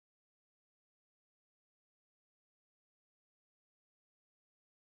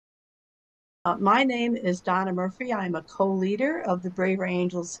My name is Donna Murphy. I'm a co-leader of the Braver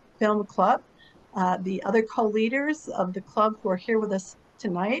Angels Film Club. The other co-leaders of the club who are here with us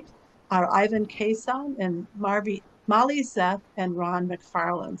tonight are Ivan Kason and Molly Zeth and Ron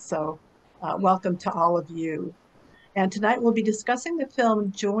McFarland. So welcome to all of you. And tonight we'll be discussing the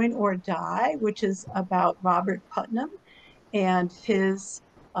film Join or Die, which is about Robert Putnam and his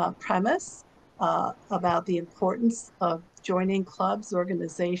premise about the importance of joining clubs,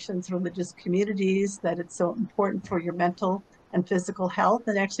 organizations, religious communities, that it's so important for your mental and physical health,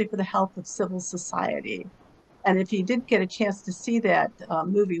 and actually for the health of civil society. And if you did get a chance to see that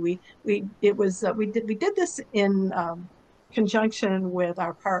movie, we did this in conjunction with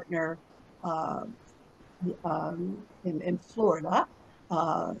our partner uh, in Florida,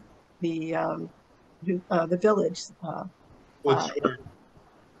 uh, the the Village. Uh,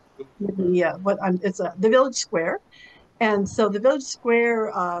 the Village Square, and so the Village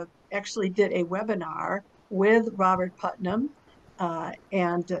Square actually did a webinar with Robert Putnam,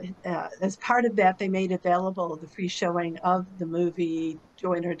 and as part of that, they made available the free showing of the movie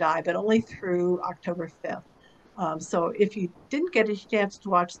Join or Die, but only through October 5th. So if you didn't get a chance to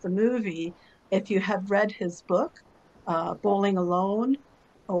watch the movie, if you have read his book, Bowling Alone,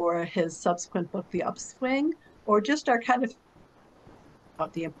 or his subsequent book, The Upswing, or just our kind of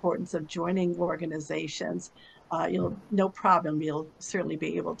about the importance of joining organizations, you'll no problem. You'll certainly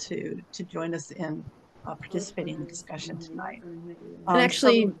be able to join us in participating in the discussion tonight. And So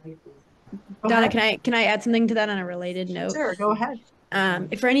actually, go Donna, ahead. can I add something to that on a related note? Sure, go ahead.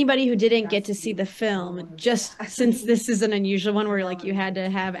 For anybody who didn't get to see the film, just since this is an unusual one where like you had to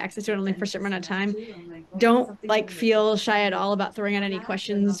have access to it only for a certain amount of time, don't like feel shy at all about throwing out any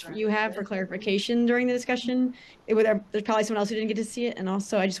questions you have for clarification during the discussion. There's probably someone else who didn't get to see it. And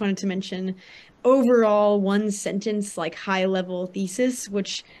also, I just wanted to mention overall one sentence, like high level thesis,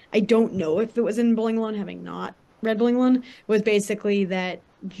 which I don't know if it was in Bowling Alone, having not read Bowling Alone, was basically that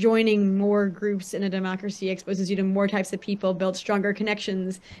joining more groups in a democracy exposes you to more types of people, builds stronger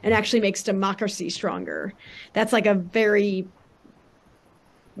connections, and actually makes democracy stronger. That's like a very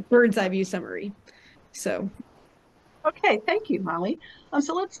bird's eye view summary. So Okay, thank you, Molly.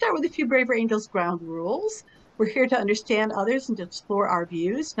 So let's start with a few Braver Angels ground rules. We're here to understand others and to explore our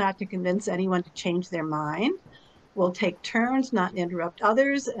views, not to convince anyone to change their mind. We'll take turns, not interrupt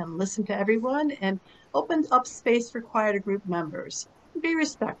others, and listen to everyone, and open up space for quieter group members. Be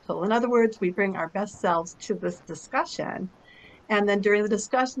respectful. In other words, we bring our best selves to this discussion. And then during the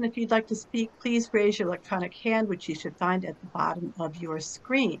discussion, if you'd like to speak, please raise your electronic hand, which you should find at the bottom of your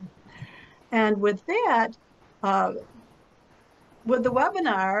screen. And with that, uh, with the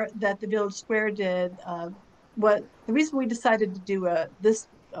webinar that the Village Square did, what the reason we decided to do this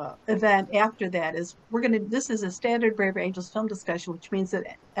event after that is this is a standard Braver Angels film discussion, which means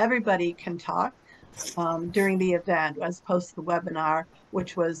that everybody can talk during the event, as opposed to the webinar,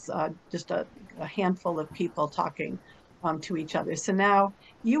 which was just a handful of people talking to each other. So now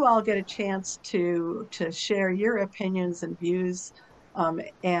you all get a chance to share your opinions and views.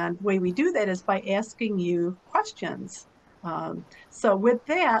 And the way we do that is by asking you questions. So with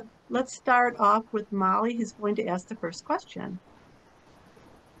that, let's start off with Molly, who's going to ask the first question.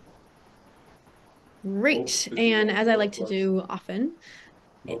 great. And as I like to do often,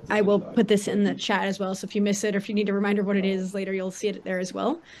 I will put this in the chat as well. So if you miss it or if you need a reminder of what it is later, you'll see it there as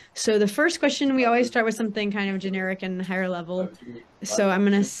well. So the first question, we always start with something kind of generic and higher level. So I'm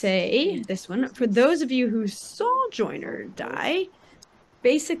going to say this one. For those of you who saw Join or Die,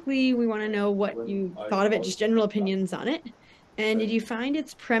 basically we want to know what you thought of it, just general opinions on it. And did you find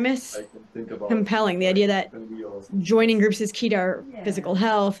its premise compelling? The idea that joining groups is key to our physical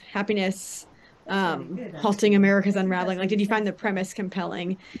health, happiness, halting America's unraveling. Like, did you find the premise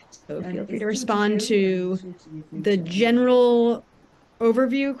compelling? So feel free to respond to the general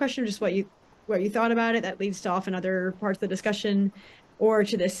overview question, just what you thought about it. That leads to often other parts of the discussion, or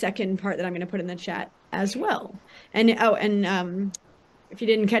to the second part that I'm going to put in the chat as well. And if you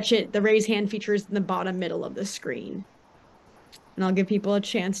didn't catch it, the raise hand feature is in the bottom middle of the screen. And I'll give people a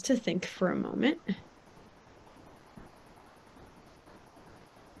chance to think for a moment.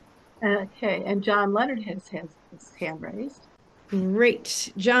 Okay, and John Leonard has his hand raised.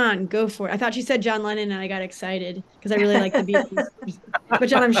 Great. John, go for it. I thought you said John Lennon and I got excited because I really like the Beatles. But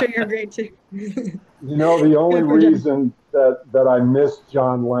John, I'm sure you're great too. You know, the only Go for John. reason that I miss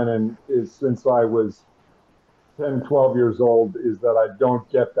John Lennon is since I was 10, 12 years old, is that I don't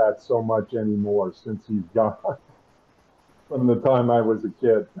get that so much anymore since he's gone from the time I was a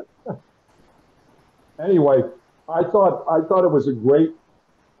kid. Anyway, I thought it was a great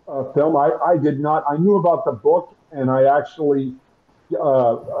film. I did not, I knew about the book, and I actually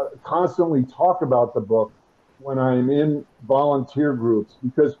constantly talk about the book when I'm in volunteer groups,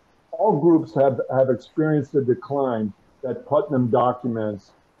 because all groups have experienced a decline that Putnam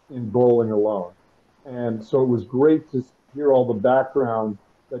documents in Bowling Alone. And so it was great to hear all the background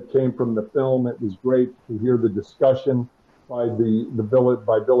that came from the film. It was great to hear the discussion by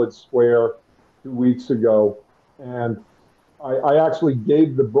Village Square 2 weeks ago. And I actually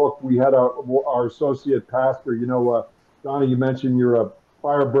gave the book. We had our associate pastor, Donna, you mentioned you're a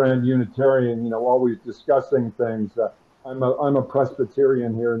firebrand Unitarian, always discussing things. I'm a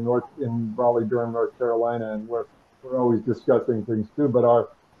Presbyterian here in Raleigh-Durham, North Carolina, and we're always discussing things too. But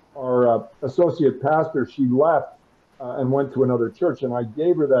our associate pastor, she left and went to another church, and I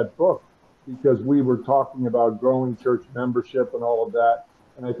gave her that book because we were talking about growing church membership and all of that.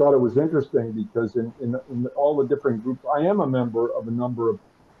 And I thought it was interesting because in all the different groups, I am a member of a number of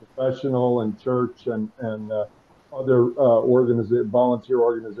professional and church and other volunteer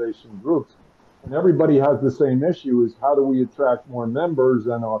organization groups. And everybody has the same issue: is how do we attract more members?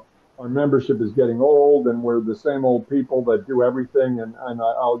 And our membership is getting old, and we're the same old people that do everything. And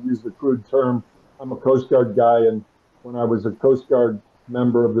I'll use the crude term, I'm a Coast Guard guy, and when I was a Coast Guard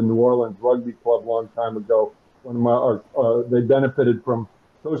member of the New Orleans Rugby Club a long time ago, they benefited from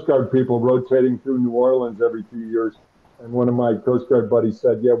Coast Guard people rotating through New Orleans every 2 years. And one of my Coast Guard buddies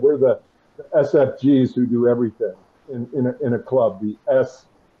said, yeah, we're the SFGs who do everything in a club, the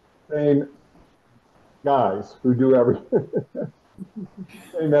same guys who do everything,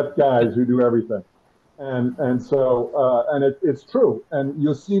 same F guys who do everything. And so it's true. And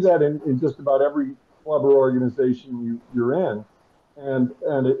you'll see that in just about every club or organization you're in. And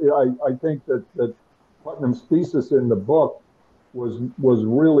I think that Putnam's thesis in the book was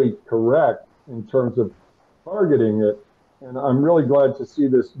really correct in terms of targeting it. And I'm really glad to see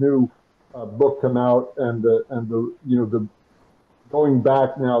this new book come out and the going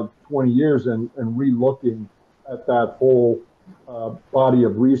back now 20 years and re-looking at that whole body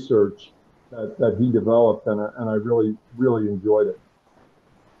of research that he developed, and I really, really enjoyed it.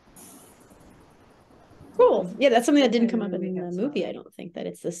 Cool. Yeah, that's something that didn't come up in the movie. I don't think that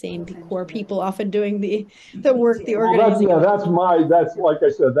it's the same core people often doing the work, the organizing. Well, that's like I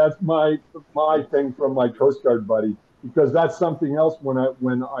said, that's my thing from my Coast Guard buddy, because that's something else when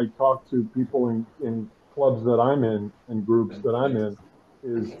I talk to people in clubs that I'm in and groups that I'm in,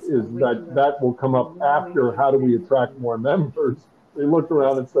 is that will come up after how do we attract more members. They look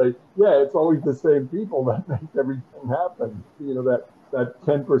around and say, yeah, it's always the same people that make everything happen. That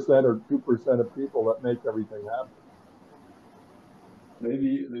 10% or 2% of people that make everything happen.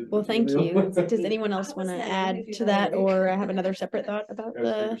 Well, thank you. Does anyone else want to add to that or have another separate thought about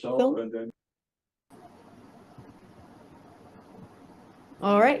the film?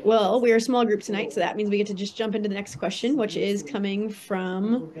 All right. Well, we're a small group tonight, so that means we get to just jump into the next question, which is coming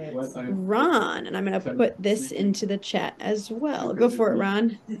from Ron. And I'm going to put this into the chat as well. Go for it,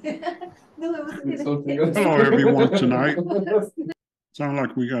 Ron. Hello, everyone tonight. Sound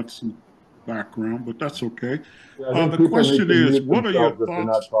like we got some background, but that's okay. The question is, what are your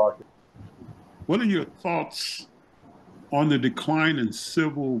thoughts? What are your thoughts on the decline in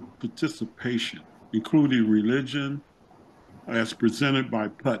civil participation, including religion, as presented by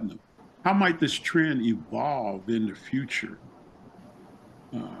Putnam? How might this trend evolve in the future?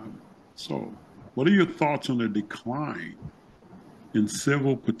 So, what are your thoughts on the decline in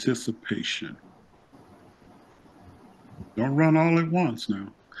civil participation? Don't run all at once now.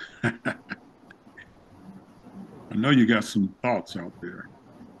 I know you got some thoughts out there.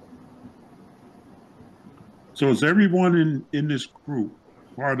 So is everyone in this group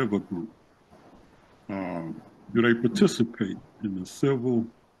part of a group? Do they participate in the civil?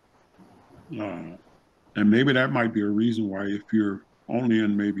 And maybe that might be a reason why if you're only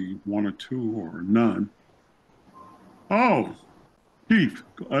in maybe one or two or none. Oh, Chief,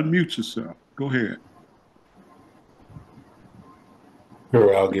 unmute yourself. Go ahead.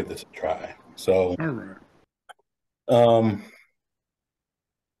 Sure, I'll give this a try. So, all right.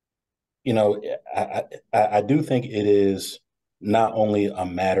 I do think it is not only a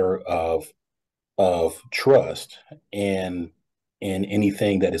matter of trust in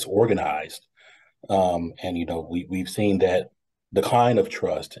anything that is organized, and we've seen that decline of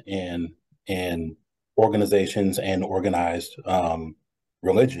trust in organizations and organized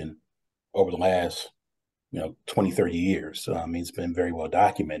religion over the last 20, 30 years. It's been very well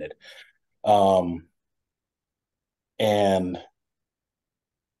documented. And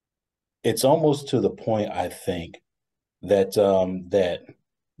it's almost to the point, I think, that that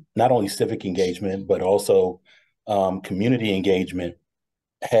not only civic engagement, but also community engagement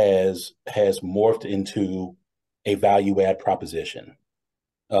has morphed into a value add proposition.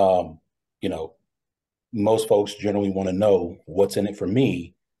 You know, most folks generally want to know what's in it for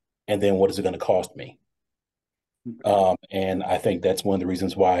me, and then what is it going to cost me. And I think that's one of the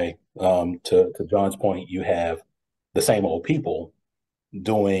reasons why, to John's point, you have the same old people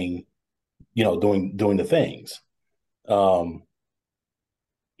doing the things. I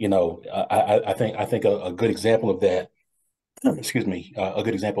think a good example of that, excuse me, a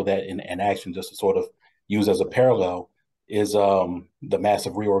good example of that in action, just to sort of use as a parallel, is the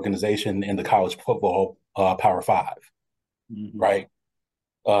massive reorganization in the college football Power Five, right?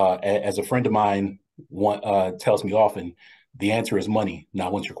 As a friend of mine tells me often, the answer is money.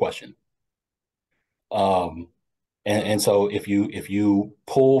 Now, what's your question? And so if you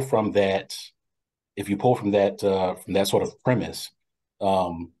pull from that sort of premise,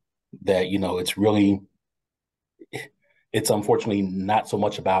 that it's unfortunately not so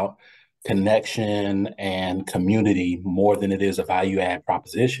much about connection and community more than it is a value add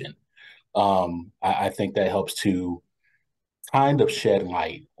proposition. I think that helps to kind of shed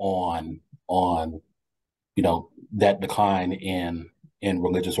light on that decline in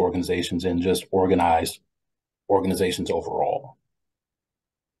religious organizations and just organized organizations overall.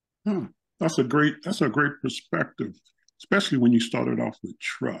 That's a great perspective, especially when you started off with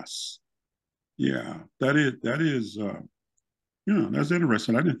trust. Yeah, that is that's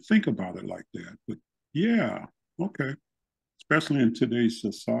interesting. I didn't think about it like that, but yeah, okay. Especially in today's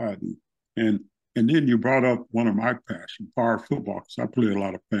society. And then you brought up one of my passions, power football, because I play a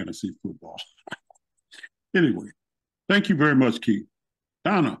lot of fantasy football. Anyway, thank you very much, Keith.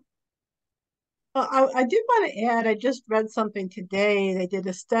 Donna. I did want to add, I just read something today. They did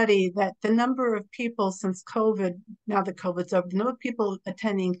a study that the number of people since COVID, now that COVID's over, the number of people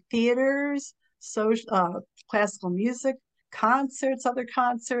attending theaters, classical music, concerts, other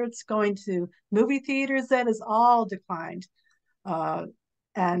concerts, going to movie theaters, that has all declined.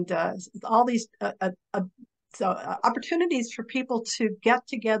 And all these opportunities for people to get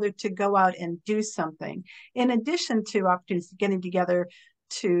together to go out and do something, in addition to opportunities getting together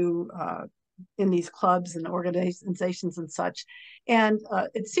to in these clubs and organizations and such. And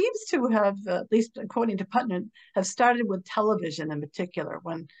it seems to have, at least according to Putnam, have started with television in particular,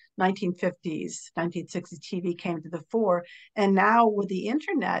 when 1950s, 1960s TV came to the fore. And now with the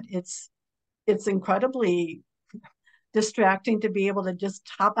internet, it's incredibly distracting to be able to just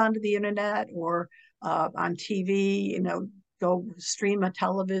hop onto the internet or on TV, go stream a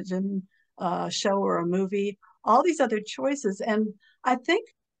television show or a movie, all these other choices. And I think,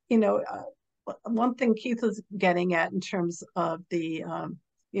 one thing Keith was getting at in terms of the,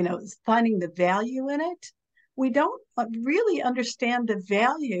 finding the value in it. We don't really understand the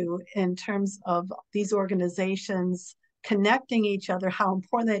value in terms of these organizations connecting each other, how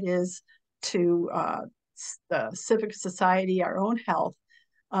important it is to the civic society, our own health,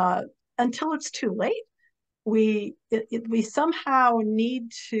 until it's too late. We somehow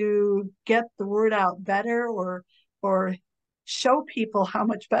need to get the word out better, or show people how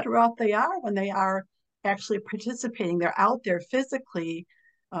much better off they are when they are actually participating. They're out there physically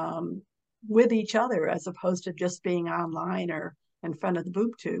with each other, as opposed to just being online or in front of the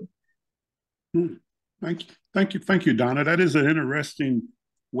boob tube. Thank you, Donna. That is an interesting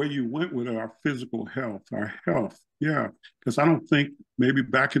way you went with our physical health, our health. Yeah, because I don't think maybe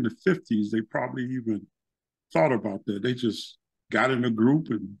back in the 50s, they probably even thought about that. They just got in a group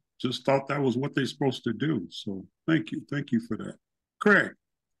and just thought that was what they're supposed to do. So thank you for that. Craig,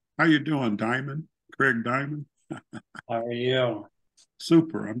 how you doing, Diamond? Craig Diamond? How are you?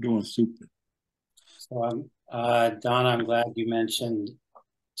 Super, I'm doing super. So Donna, I'm glad you mentioned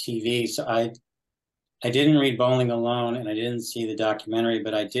TV. So I didn't read Bowling Alone and I didn't see the documentary,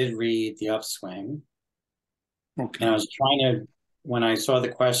 but I did read The Upswing. Okay. And I was trying to, when I saw the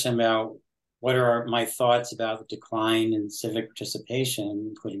question about what are my thoughts about the decline in civic participation,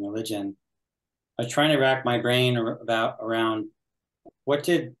 including religion, I was trying to rack my brain around what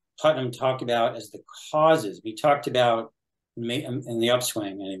did Putnam talk about as the causes. We talked about, in The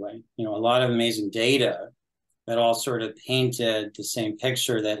Upswing anyway, a lot of amazing data that all sort of painted the same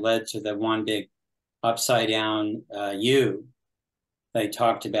picture that led to the one big upside down U they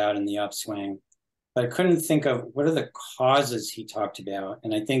talked about in The Upswing. But I couldn't think of what are the causes he talked about.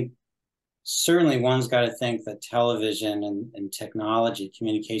 And I think certainly one's got to think that television and technology,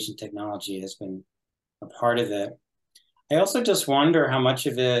 communication technology, has been a part of it. I also just wonder how much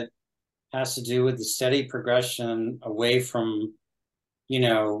of it has to do with the steady progression away from,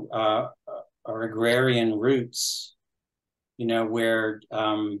 our agrarian roots, where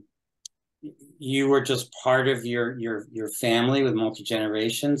you were just part of your family with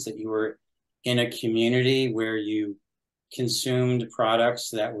multi-generations, that you were in a community where you consumed products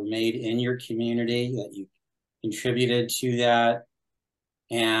that were made in your community, that you contributed to that.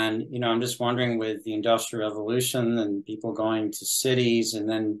 And, you know, I'm just wondering, with the Industrial Revolution and people going to cities, and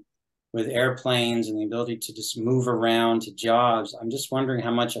then with airplanes and the ability to just move around to jobs, I'm just wondering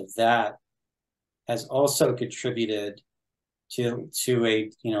how much of that has also contributed to a,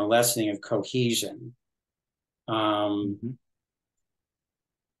 you know, lessening of cohesion. So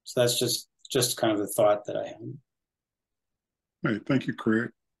that's just kind of the thought that I had. Hey, thank you, Craig.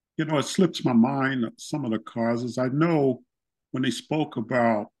 You know, it slips my mind some of the causes. I know when they spoke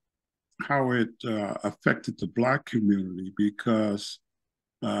about how it affected the Black community, because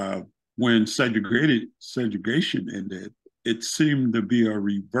when segregation ended, it seemed to be a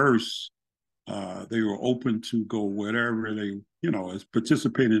reverse. They were open to go wherever they, you know, as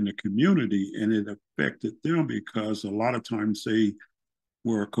participate in the community, and it affected them because a lot of times they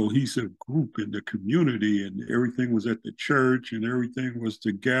were a cohesive group in the community, and everything was at the church and everything was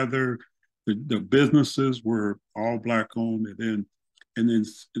together. The businesses were all Black owned, and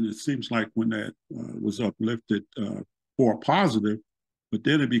it seems like when that was uplifted for a positive, but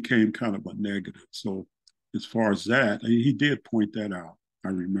then it became kind of a negative. So as far as that, he did point that out, I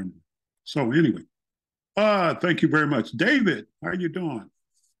remember. So anyway, thank you very much. David, how you doing?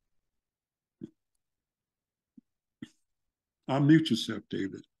 Unmute yourself,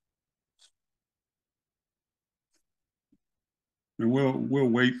 David. And we'll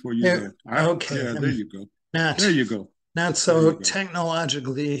wait for you. There, okay. Yeah, there you go. There you go. Not so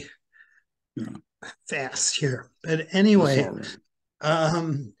technologically fast here. But anyway,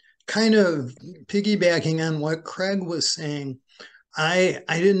 kind of piggybacking on what Craig was saying, I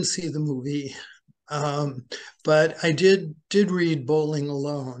didn't see the movie, but I did read Bowling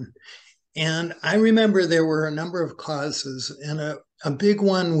Alone. And I remember there were a number of causes, and a big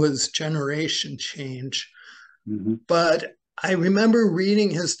one was generation change. But I remember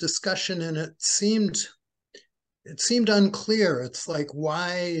reading his discussion, and it seemed unclear. It's like,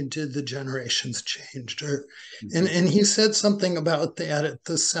 why did the generations change? And he said something about that at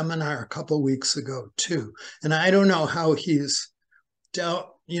the seminar a couple of weeks ago too. And I don't know how he's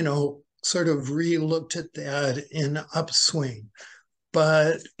dealt, you know, sort of re-looked at that in Upswing.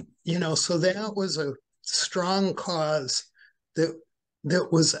 But, you know, so that was a strong cause that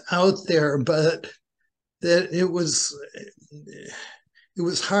was out there, but that it was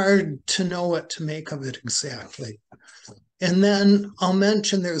hard to know what to make of it exactly. And then I'll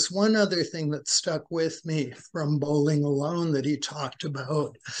mention there's one other thing that stuck with me from Bowling Alone that he talked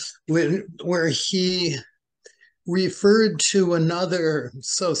about, where he referred to another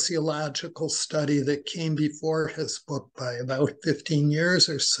sociological study that came before his book by about 15 years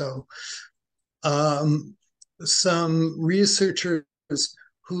or so. Some researchers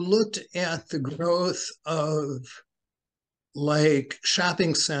who looked at the growth of like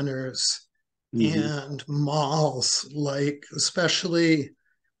shopping centers and malls, like especially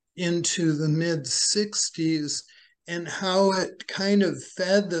into the mid 60s, and how it kind of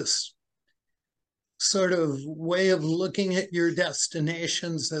fed this sort of way of looking at your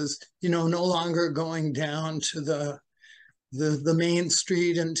destinations as, you know, no longer going down to the main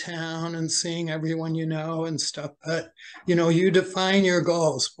street in town and seeing everyone you know and stuff, but, you know, you define your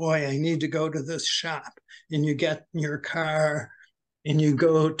goals. Boy, I need to go to this shop, and you get in your car and you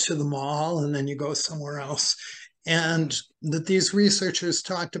go to the mall, and then you go somewhere else. And that these researchers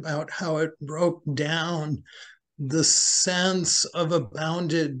talked about how it broke down the sense of a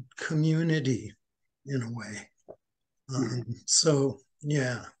bounded community in a way. So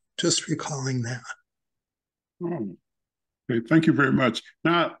yeah, just recalling that. Oh, okay, thank you very much.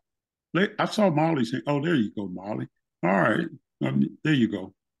 Now, I saw Molly saying, oh, there you go, Molly. All right, there you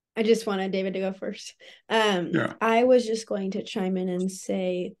go. I just wanted David to go first. I was just going to chime in and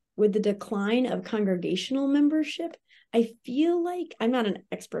say, with the decline of congregational membership, I feel like, I'm not an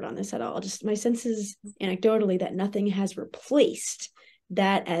expert on this at all, just my sense is anecdotally that nothing has replaced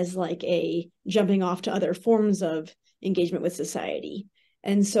that as like a jumping off to other forms of engagement with society.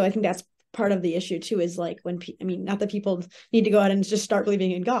 And so I think that's part of the issue too, is like when, not that people need to go out and just start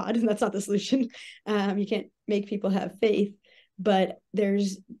believing in God, that's not the solution. You can't make people have faith, but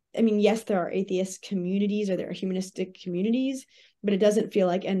there's, yes, there are atheist communities or there are humanistic communities, but it doesn't feel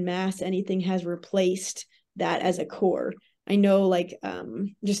like en masse anything has replaced that as a core. I know, like,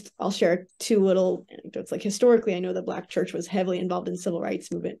 I'll share two little anecdotes. Like, historically, I know the Black church was heavily involved in civil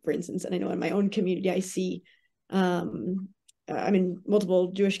rights movement, for instance. And I know in my own community, I see, multiple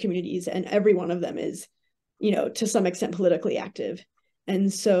Jewish communities, and every one of them is, to some extent politically active.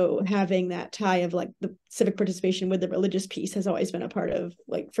 And so having that tie of like the civic participation with the religious piece has always been a part of,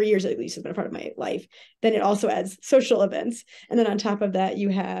 like for years at least, has been a part of my life. Then it also adds social events. And then on top of that, you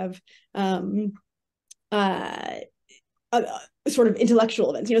have sort of intellectual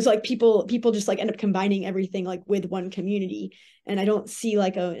events, so like people just like end up combining everything like with one community. And I don't see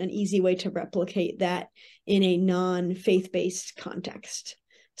like an easy way to replicate that in a non-faith-based context.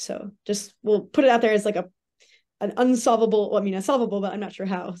 So just we'll put it out there as like an unsolvable, well, I mean, a solvable, but I'm not sure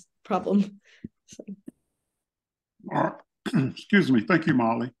how problem. So. Excuse me. Thank you,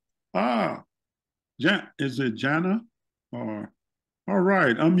 Molly. Is it Jana? All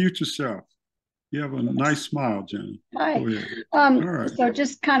right. Unmute yourself. You have a nice smile, Jana. Hi. Go ahead. All right. So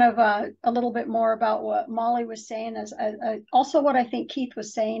just kind of a little bit more about what Molly was saying, as also what I think Keith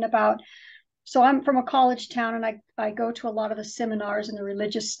was saying about. So I'm from a college town, and I go to a lot of the seminars in the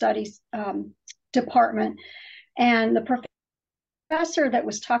religious studies department. And the professor that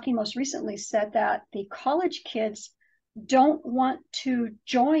was talking most recently said that the college kids don't want to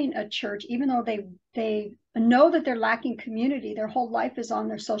join a church, even though they know that they're lacking community. Their whole life is on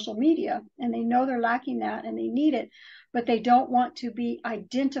their social media, and they know they're lacking that and they need it, but they don't want to be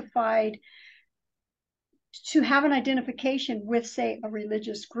identified, to have an identification with, say, a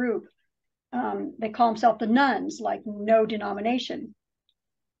religious group. They call themselves the nuns, like no denomination.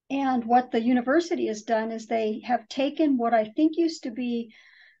 And what the university has done is they have taken what I think used to be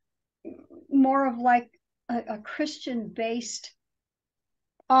more of like a Christian-based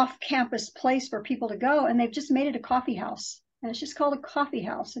off-campus place for people to go, and they've just made it a coffee house. And it's just called a coffee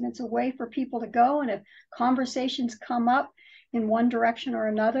house, and it's a way for people to go, and if conversations come up in one direction or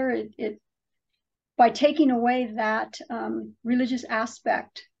another, it by taking away that religious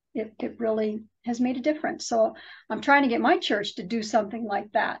aspect, it really has made a difference. So I'm trying to get my church to do something like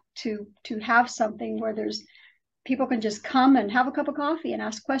that, to have something where there's people can just come and have a cup of coffee and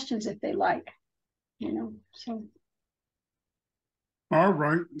ask questions if they like, so. All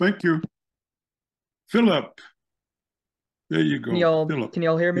right, thank you. Philip, there you go. Can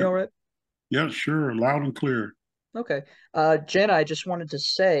y'all hear me all right? Yeah, sure, loud and clear. Okay. Jenna, I just wanted to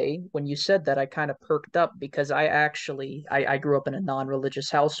say, when you said that, I kind of perked up because I grew up in a non-religious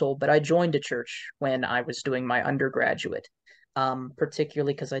household, but I joined a church when I was doing my undergraduate,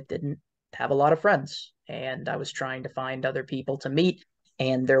 particularly because I didn't have a lot of friends and I was trying to find other people to meet,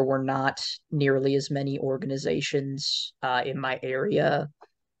 and there were not nearly as many organizations in my area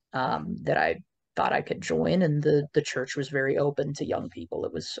that I thought I could join, and the church was very open to young people.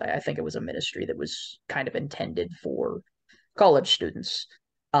 I think it was a ministry that was kind of intended for college students.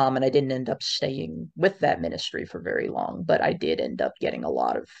 And I didn't end up staying with that ministry for very long, but I did end up getting a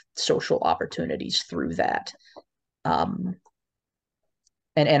lot of social opportunities through that. And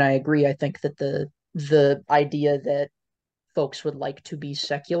I agree. I think that the idea that folks would like to be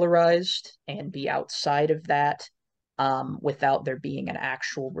secularized and be outside of that, without there being an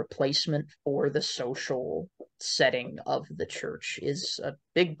actual replacement for the social setting of the church, is a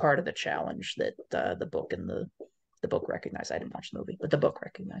big part of the challenge that the book recognized. I didn't watch the movie, but the book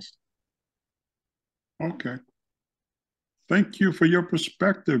recognized. Okay. Thank you for your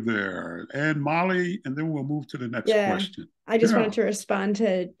perspective there. And Molly, and then we'll move to the next question. I just wanted to respond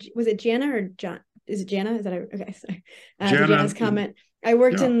to, was it Jana or John? Is it Jana? Is that okay? Sorry. Jana's comment. I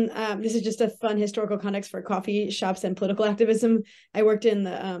worked in, this is just a fun historical context for coffee shops and political activism. I worked in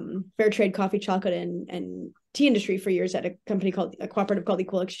the fair trade coffee, chocolate, and tea industry for years at a cooperative called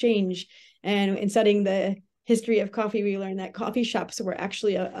Equal Exchange. And in studying the history of coffee, we learned that coffee shops were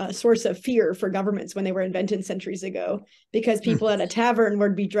actually a source of fear for governments when they were invented centuries ago, because people at a tavern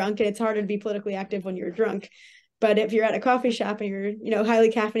would be drunk, and it's harder to be politically active when you're drunk. But if you're at a coffee shop and you're,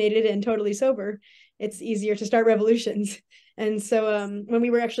 highly caffeinated and totally sober, it's easier to start revolutions. And so when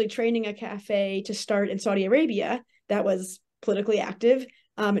we were actually training a cafe to start in Saudi Arabia that was politically active,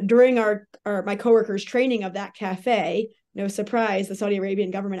 during my coworkers' training of that cafe, no surprise, the Saudi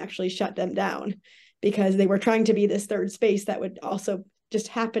Arabian government actually shut them down because they were trying to be this third space that would also just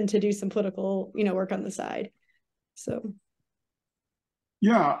happen to do some political, work on the side. So.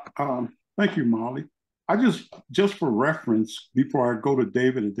 Yeah, thank you, Molly. I just for reference, before I go to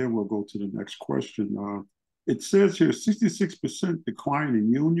David, and then we'll go to the next question. It says here 66% decline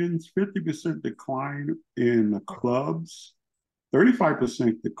in unions, 50% decline in clubs,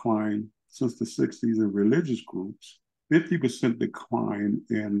 35% decline since the 60s in religious groups, 50% decline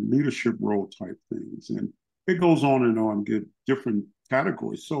in leadership role type things. And it goes on, get different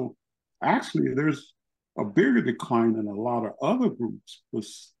categories. So actually, there's a bigger decline in a lot of other groups,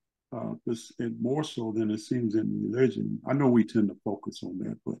 and more so than it seems in religion. I know we tend to focus on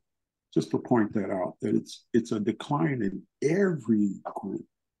that, but just to point that out, that it's a decline in every group.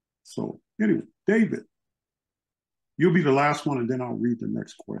 So anyway, David, you'll be the last one, and then I'll read the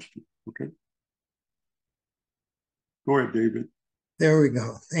next question. Okay. Go ahead, David. There we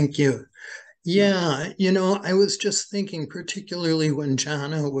go. Thank you. Yeah, I was just thinking, particularly when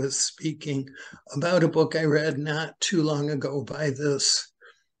Jana was speaking, about a book I read not too long ago by this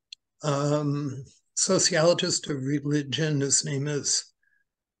sociologist of religion. His name is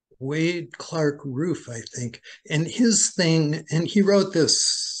Wade Clark Roof, I think. And his thing, and he wrote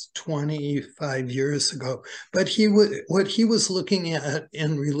this 25 years ago, but what he was looking at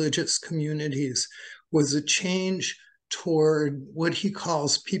in religious communities was a change toward what he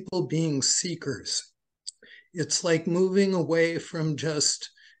calls people being seekers. It's like moving away from just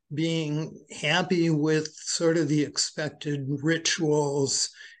being happy with sort of the expected rituals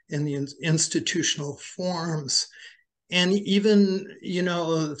and the institutional forms, and even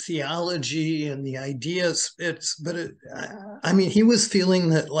theology and the ideas. He was feeling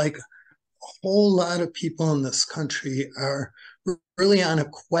that like a whole lot of people in this country are really on a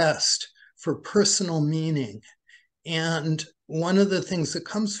quest for personal meaning. And one of the things that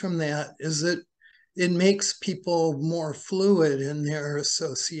comes from that is that it makes people more fluid in their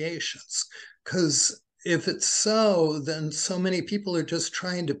associations. Because if it's so, then so many people are just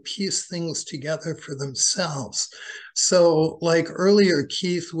trying to piece things together for themselves. So like earlier,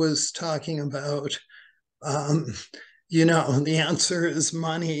 Keith was talking about, the answer is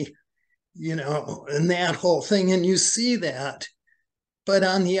money, and that whole thing. And you see that. But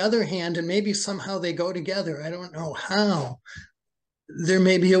on the other hand, and maybe somehow they go together, I don't know how, there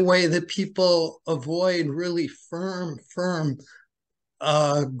may be a way that people avoid really firm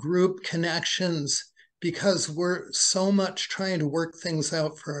group connections because we're so much trying to work things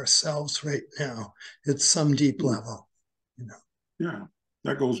out for ourselves right now at some deep level. Yeah,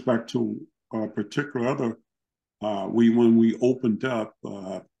 that goes back to a particular other, when we opened up,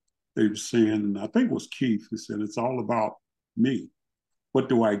 they were saying, I think it was Keith who said, it's all about me. What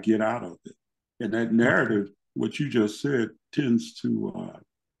do I get out of it? And that narrative, what you just said, tends to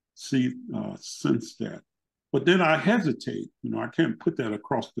sense that. But then I hesitate. I can't put that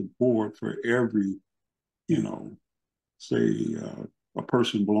across the board for every, say a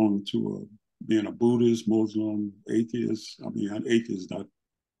person belonging to being a Buddhist, Muslim, atheist. An atheist, not,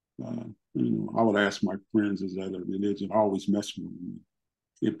 I would ask my friends, is that a religion? I always mess with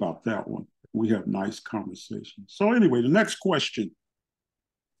me about that one. We have nice conversations. So anyway, the next question.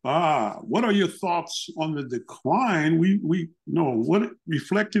 What are your thoughts on the decline? We know what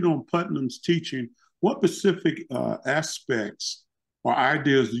reflected on Putnam's teaching. What specific aspects or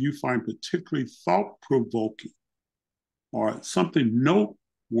ideas do you find particularly thought-provoking, or something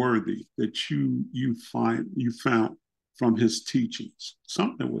noteworthy that you found from his teachings?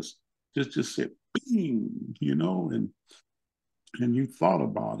 Something that was just said, bing, and you thought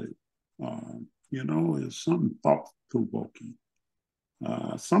about it. It's something thought-provoking.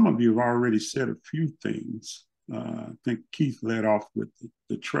 Some of you have already said a few things. I think Keith led off with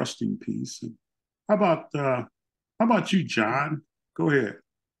the trusting piece. And how about you, John? Go ahead.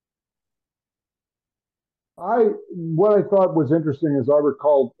 What I thought was interesting, as I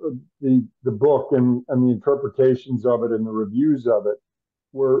recall the book and the interpretations of it and the reviews of it,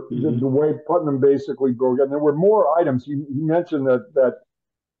 were the way Putnam basically broke it. And there were more items. He mentioned that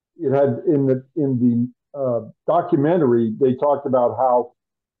it had in the documentary, they talked about how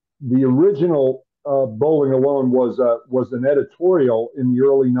the original Bowling Alone was an editorial in the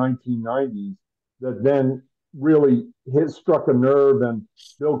early 1990s that then really struck a nerve, and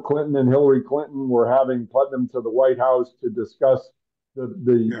Bill Clinton and Hillary Clinton were having Putnam to the White House to discuss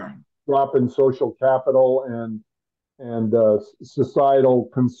the drop in social capital and societal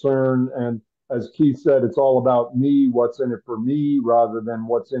concern. And as Keith said, it's all about me, what's in it for me, rather than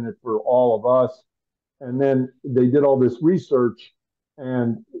what's in it for all of us. And then they did all this research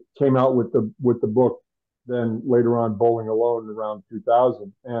and came out with the book then later on, Bowling Alone, around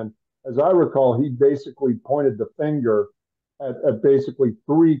 2000. And as I recall, he basically pointed the finger at basically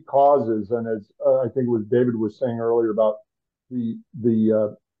three causes. And as I think it was David was saying earlier about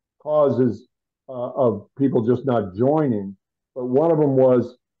the causes of people just not joining. But one of them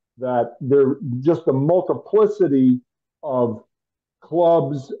was that there just the multiplicity of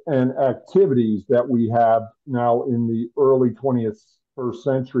clubs and activities that we have now in the early 21st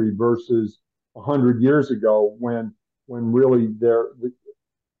century versus 100 years ago, when really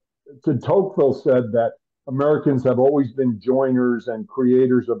Tocqueville said that Americans have always been joiners and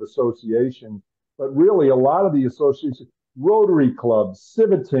creators of associations, but really a lot of the associations, Rotary Club,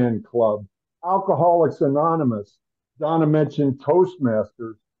 Civitan Club, Alcoholics Anonymous, Donna mentioned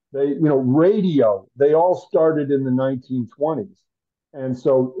Toastmasters, radio, they all started in the 1920s. And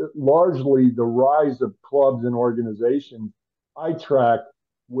so largely the rise of clubs and organizations, I track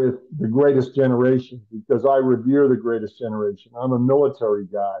with the greatest generation because I revere the greatest generation. I'm a military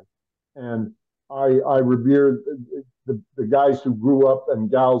guy, and I revere the guys who grew up and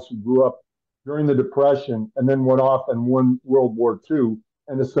gals who grew up during the Depression and then went off and won World War II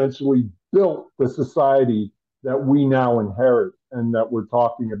and essentially built the society that we now inherit and that we're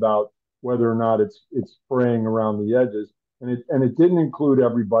talking about whether or not it's fraying around the edges. And it didn't include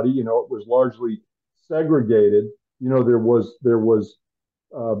everybody. It was largely segregated. There was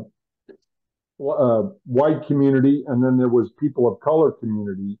white community, and then there was people of color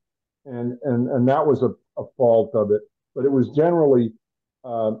community, and that was a fault of it. But it was generally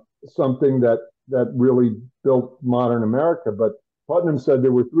something that really built modern America. But Putnam said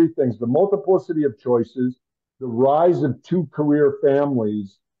there were three things: the multiplicity of choices, the rise of two-career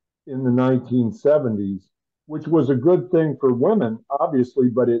families in the 1970s, which was a good thing for women, obviously,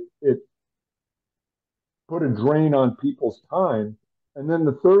 but it put a drain on people's time. And then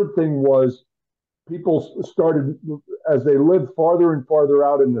the third thing was people started, as they lived farther and farther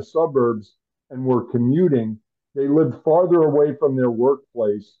out in the suburbs and were commuting, they lived farther away from their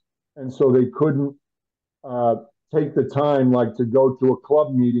workplace. And so they couldn't take the time like to go to a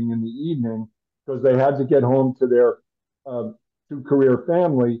club meeting in the evening because they had to get home to their two-career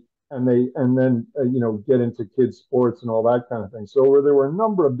family and then get into kids' sports and all that kind of thing. So there were a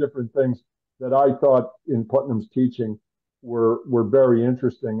number of different things that I thought in Putnam's teaching were very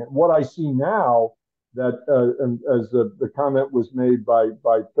interesting. And what I see now, that as the comment was made by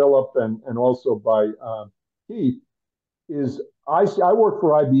Philip and also by Keith, is I work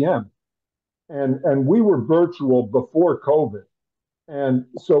for IBM, and we were virtual before COVID. And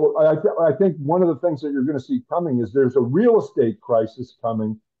so I think one of the things that you're going to see coming is there's a real estate crisis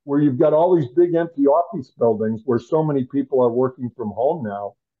coming where you've got all these big empty office buildings where so many people are working from home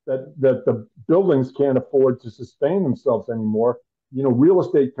now that the buildings can't afford to sustain themselves anymore. Real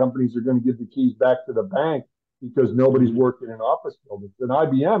estate companies are going to give the keys back to the bank because nobody's working in office buildings. And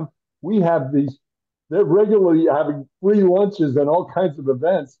IBM, we have they're regularly having free lunches and all kinds of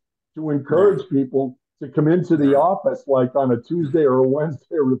events to encourage people to come into the office like on a Tuesday or a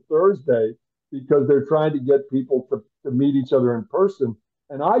Wednesday or a Thursday because they're trying to get people to meet each other in person.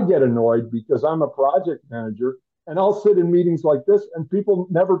 And I get annoyed because I'm a project manager and I'll sit in meetings like this and people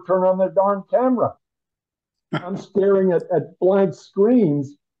never turn on their darn camera. I'm staring at blank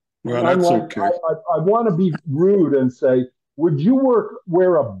screens. Well, that's like, okay. I want to be rude and say, would you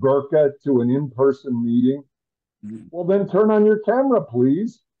wear a burqa to an in-person meeting? Mm-hmm. Well, then turn on your camera,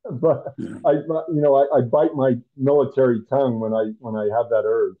 please. But yeah. I bite my military tongue when I have that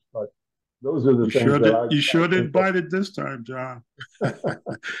urge. But those are the things that you sure didn't bite it this time, John.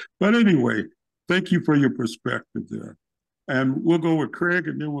 But anyway, thank you for your perspective there. And we'll go with Craig,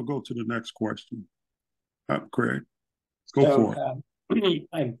 and then we'll go to the next question. Craig, go for it.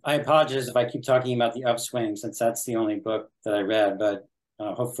 I apologize if I keep talking about The Upswing, since that's the only book that I read, but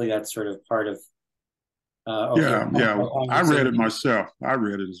hopefully that's sort of part of I read it myself. I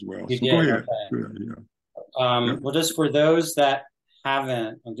read it as well. So go ahead. Okay. Well, just for those that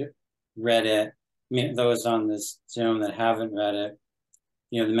haven't read it, those on this Zoom that haven't read it,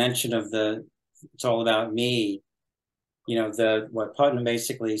 the mention of it's all about me. What Putnam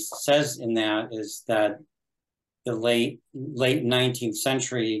basically says in that is that the late 19th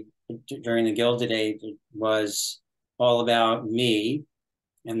century during the Gilded Age was all about me,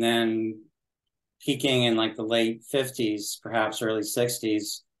 and then peaking in like the late 50s, perhaps early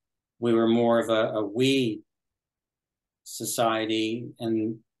 60s, we were more of a we society.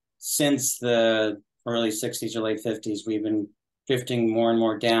 And since the early 60s or late 50s, we've been drifting more and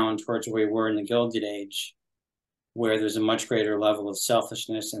more down towards where we were in the Gilded Age, where there's a much greater level of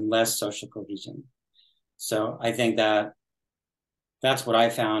selfishness and less social cohesion. So I think that's what I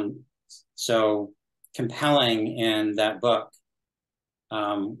found so compelling in that book.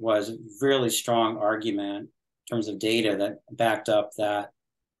 Was a really strong argument in terms of data that backed up that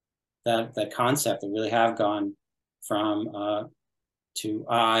concept, that really have gone from to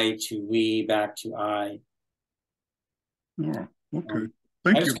I to we back to I. Oh, okay.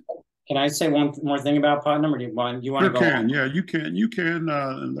 Thank you. Can I say one more thing about Putnam, or do you want to go on? Yeah, you can.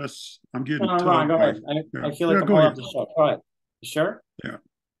 Unless I'm getting go ahead. I feel like I'm all up the show. Go ahead. You sure? Yeah.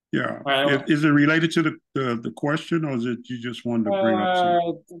 Yeah. Right, is it related to the question, or is it you just wanted to bring up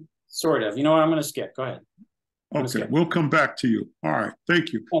something? Sort of. You know what? I'm going to skip. Go ahead. Okay, we'll come back to you. All right.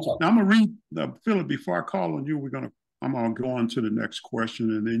 Thank you. Okay. Now I'm going to read, Philip, before I call on you, I'm going to go on to the next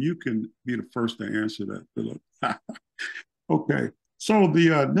question, and then you can be the first to answer that, Philip. Okay. So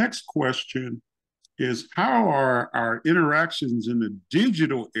the next question is, how are our interactions in the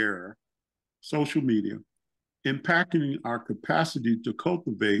digital era, social media, impacting our capacity to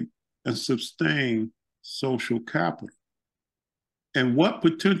cultivate and sustain social capital? And what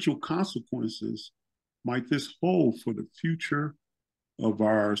potential consequences might this hold for the future of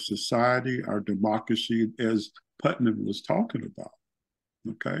our society, our democracy, as Putnam was talking about?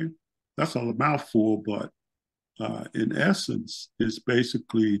 Okay, that's a mouthful, but in essence, it's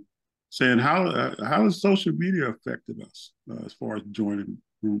basically saying how has social media affected us as far as joining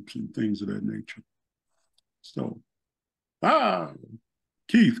groups and things of that nature. So,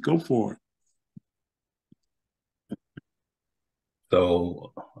 Keith, go for it.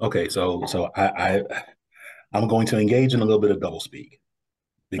 So, okay, so I'm going to engage in a little bit of doublespeak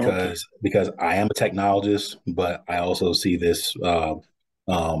because I am a technologist, but I also see this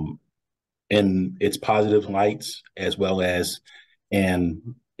in its positive lights as well as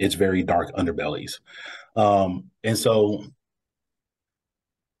in its very dark underbellies. And so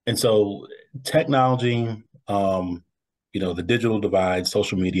technology, the digital divide,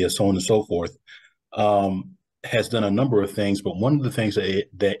 social media, so on and so forth, has done a number of things. But one of the things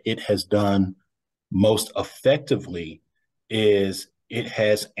that it has done most effectively is it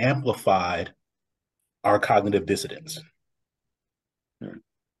has amplified our cognitive dissidence.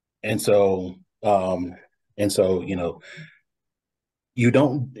 And so, you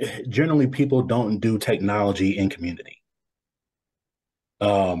don't, generally people don't do technology in community.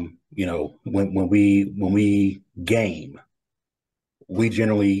 When we game, we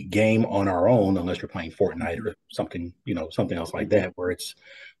generally game on our own unless you're playing Fortnite or something, something else like that, where it's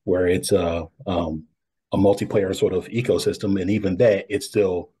a multiplayer sort of ecosystem, and even that, it's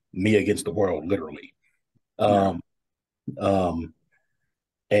still me against the world, literally.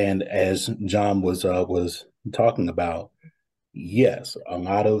 And as John was talking about, yes, a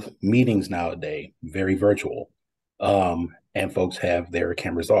lot of meetings nowadays very virtual, and folks have their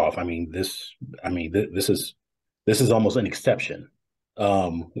cameras off. This is almost an exception,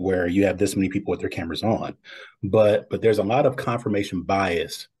 where you have this many people with their cameras on, but there's a lot of confirmation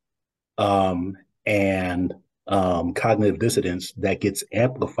bias, and cognitive dissonance that gets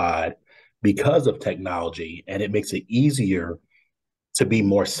amplified because of technology, and it makes it easier to be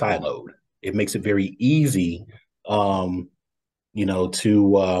more siloed. It makes it very easy, to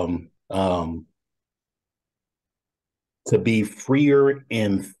be freer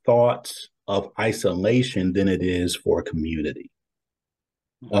in thoughts of isolation than it is for a community.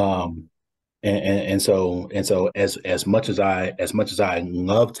 And so as much as I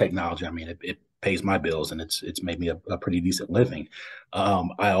love technology, it pays my bills and it's made me a pretty decent living.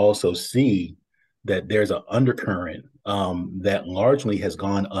 I also see that there's an undercurrent that largely has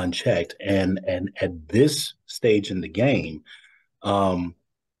gone unchecked, and at this stage in the game,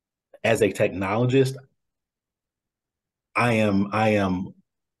 as a technologist, I am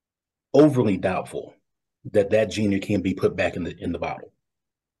overly doubtful that genie can be put back in the bottle.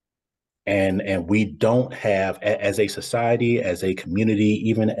 And we don't have, as a society, as a community,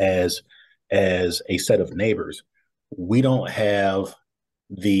 even as a set of neighbors, we don't have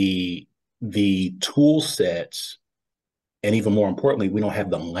the tool sets, and even more importantly, we don't have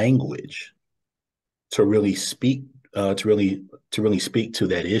the language to really speak speak to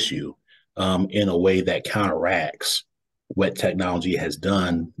that issue in a way that counteracts what technology has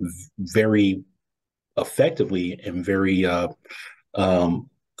done very effectively and very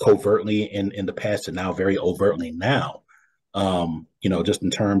covertly in the past, and now very overtly now. Just in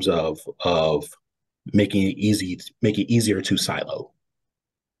terms of making it easier to silo.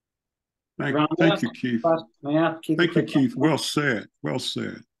 Thank you, Keith. Thank you, Keith. Well said. Well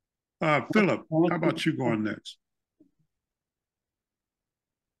said. Philip, how about you going next?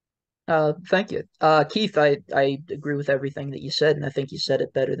 Thank you. Keith, I agree with everything that you said, and I think you said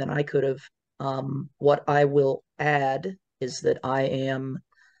it better than I could have. What I will add is that I am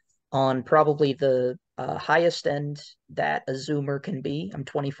on probably the highest end that a Zoomer can be. I'm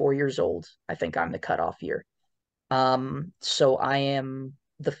 24 years old. I think I'm the cutoff year. So I am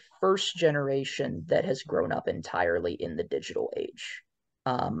the first generation that has grown up entirely in the digital age,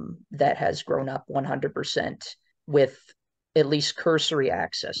 that has grown up 100% with at least cursory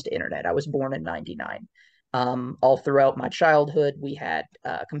access to internet. I was born in 99. All throughout my childhood, we had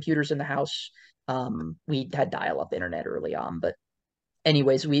computers in the house. We had dial-up internet early on, but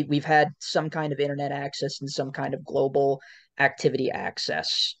anyways, we've had some kind of internet access and some kind of global activity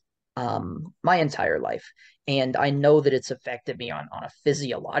access my entire life. And I know that it's affected me on a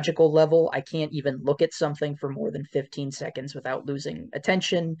physiological level. I can't even look at something for more than 15 seconds without losing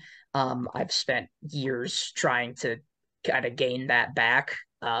attention. I've spent years trying to kind of gain that back.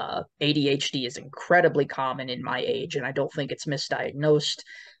 ADHD is incredibly common in my age, and I don't think it's misdiagnosed.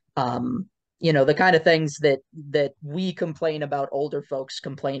 The kind of things that we complain about, older folks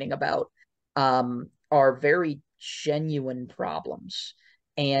complaining about, are very genuine problems.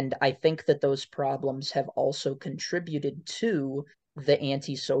 And I think that those problems have also contributed to the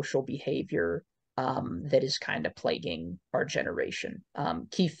antisocial behavior that is kind of plaguing our generation.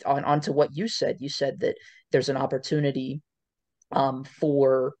 Keith, onto what you said that there's an opportunity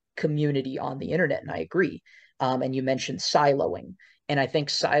for community on the internet, and I agree. And you mentioned siloing, and I think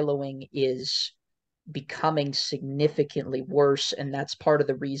siloing is becoming significantly worse, and that's part of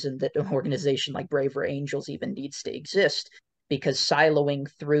the reason that an organization like Braver Angels even needs to exist, because siloing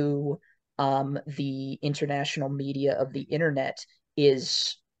through the international media of the internet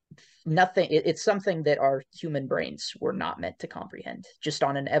is nothing. It's something that our human brains were not meant to comprehend. Just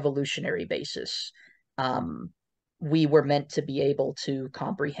on an evolutionary basis, we were meant to be able to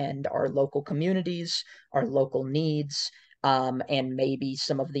comprehend our local communities, our local needs, and maybe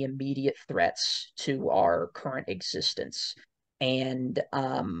some of the immediate threats to our current existence. And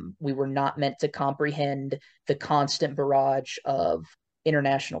we were not meant to comprehend the constant barrage of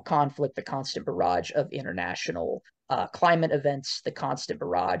international conflict, the constant barrage of international climate events, the constant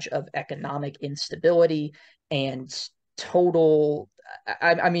barrage of economic instability and total.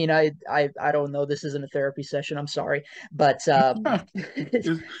 I mean, I don't know. This isn't a therapy session. I'm sorry, but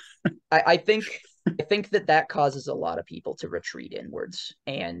I think that causes a lot of people to retreat inwards,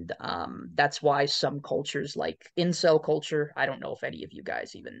 and that's why some cultures, like incel culture, I don't know if any of you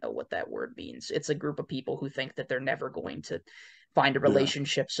guys even know what that word means. It's a group of people who think that they're never going to find a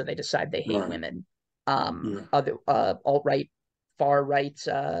relationship, so they decide they hate women. Other alt-right, far-right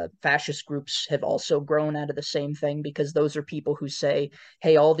fascist groups have also grown out of the same thing, because those are people who say,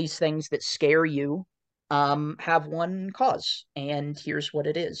 hey, all these things that scare you have one cause, and here's what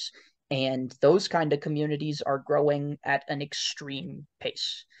it is. And those kind of communities are growing at an extreme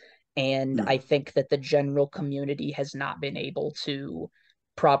pace. And I think that the general community has not been able to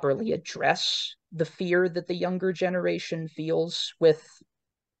properly address the fear that the younger generation feels with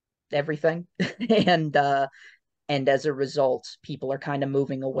everything. And as a result, people are kind of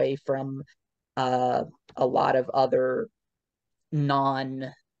moving away from a lot of other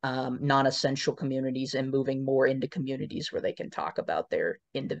non-essential communities and moving more into communities where they can talk about their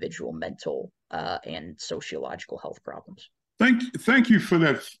individual mental and sociological health problems. Thank you for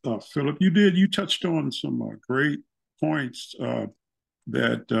that, Philip. You touched on some great points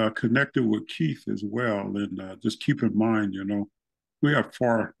that connected with Keith as well. And just keep in mind, we have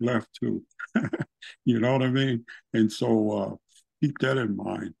far left too. You know what I mean? And so keep that in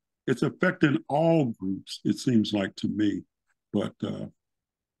mind. It's affecting all groups, it seems like to me. But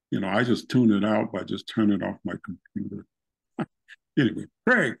I just tune it out by just turning off my computer. Anyway,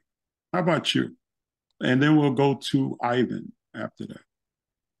 Craig, how about you? And then we'll go to Ivan after that.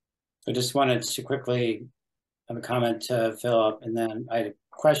 I just wanted to quickly have a comment to Philip, and then I had a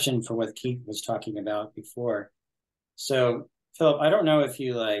question for what Keith was talking about before. So, Philip, I don't know if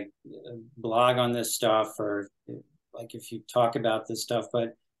you blog on this stuff or if you talk about this stuff,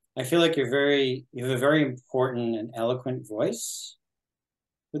 but I feel like you have a very important and eloquent voice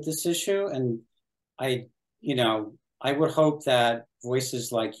with this issue. And I would hope that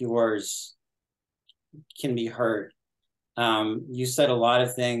voices like yours can be heard. You said a lot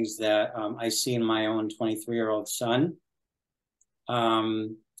of things that I see in my own 23-year-old son,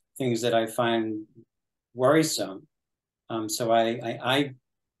 things that I find worrisome. So I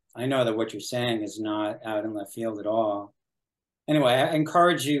know that what you're saying is not out in left field at all. Anyway, I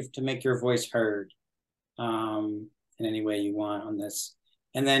encourage you to make your voice heard in any way you want on this.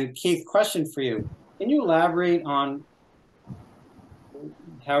 And then, Keith, question for you. Can you elaborate on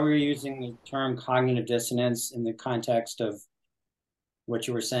how we're using the term cognitive dissonance in the context of what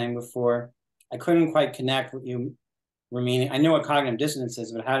you were saying before? I couldn't quite connect what you were meaning. I know what cognitive dissonance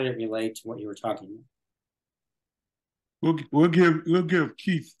is, but how did it relate to what you were talking about? We'll give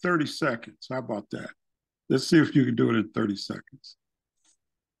Keith 30 seconds. How about that? Let's see if you can do it in 30 seconds.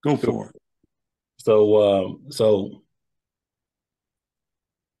 Go for it. So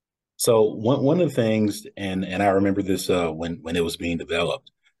one of the things, and I remember this when it was being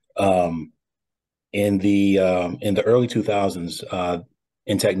developed, in the early 2000s,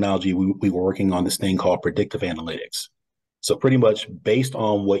 in technology, we were working on this thing called predictive analytics. So pretty much based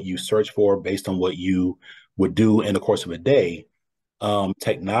on what you search for, based on what you would do in the course of a day,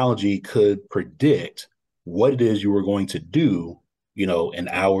 technology could predict what it is you were going to do, an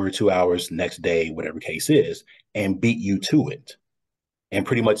hour, 2 hours, next day, whatever case is, and beat you to it, and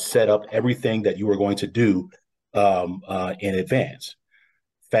pretty much set up everything that you were going to do in advance.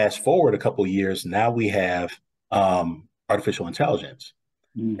 Fast forward a couple of years, now we have artificial intelligence.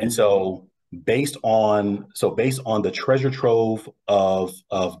 Mm-hmm. And so based on the treasure trove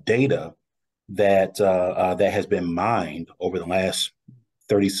of data that has been mined over the last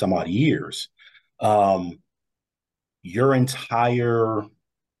 30 some odd years, your entire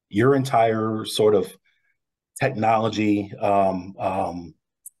sort of technology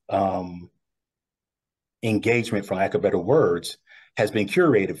engagement, for lack of better words, has been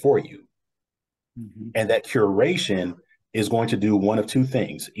curated for you. Mm-hmm. And that curation is going to do one of two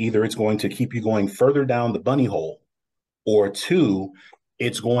things. Either it's going to keep you going further down the bunny hole, or two,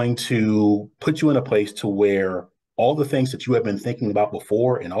 it's going to put you in a place to where all the things that you have been thinking about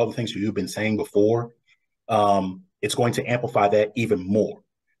before and all the things that you've been saying before, it's going to amplify that even more,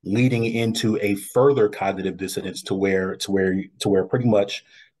 leading into a further cognitive dissonance to where pretty much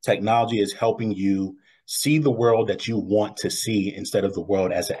technology is helping you see the world that you want to see instead of the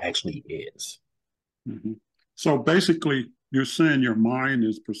world as it actually is. Mm-hmm. So basically, you're saying your mind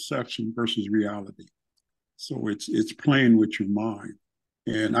is perception versus reality. So it's playing with your mind.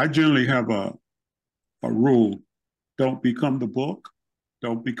 And I generally have a rule: don't become the book,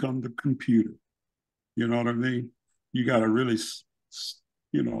 don't become the computer. You know what I mean? You got to really,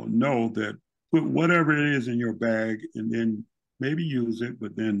 know that, put whatever it is in your bag and then maybe use it,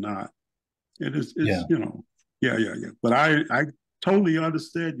 but then not. It's yeah. But I totally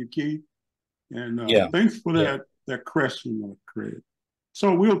understand you, Keith. And thanks for that question, Craig.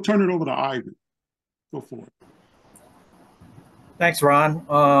 So we'll turn it over to Ivan. Go for it. Thanks, Ron.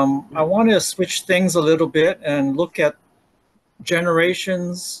 I want to switch things a little bit and look at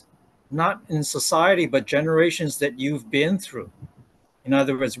generations, not in society, but generations that you've been through. In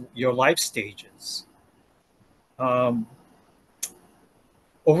other words, your life stages. Over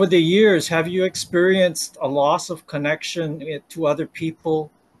the years, have you experienced a loss of connection to other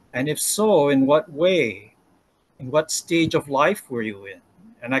people? And if so, in what way? In what stage of life were you in?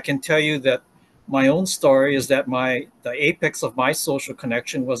 And I can tell you that my own story is that the apex of my social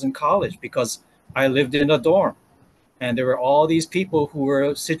connection was in college, because I lived in a dorm. And there were all these people who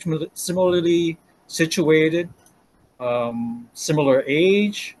were similarly situated, similar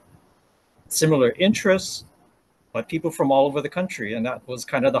age, similar interests, but people from all over the country. And that was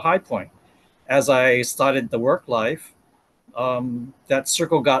kind of the high point. As I started the work life, that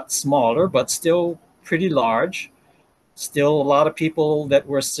circle got smaller, but still pretty large. Still a lot of people that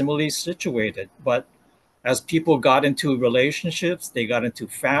were similarly situated. But as people got into relationships, they got into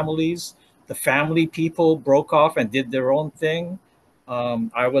families, the family people broke off and did their own thing.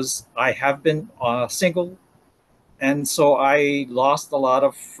 I have been single, and so I lost a lot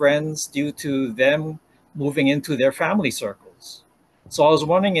of friends due to them moving into their family circles. So I was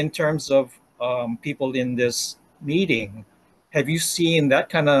wondering, in terms of people in this meeting, have you seen that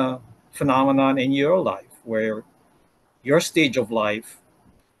kind of phenomenon in your life, where your stage of life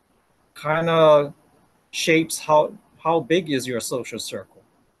kind of shapes how big is your social circle,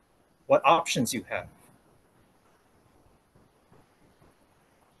 what options you have?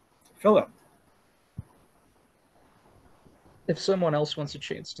 Philip. If someone else wants a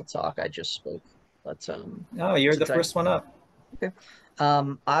chance to talk, I just spoke. But no, you're the first one up. Okay.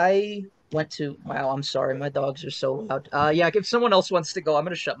 I went to, wow, I'm sorry, my dogs are so loud. Yeah, if someone else wants to go, I'm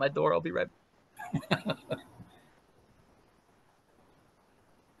gonna shut my door. I'll be right back.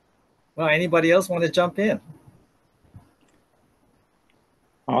 Well, anybody else want to jump in?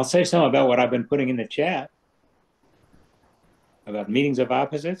 I'll say something about what I've been putting in the chat about meetings of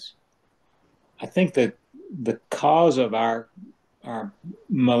opposites. I think that the cause of our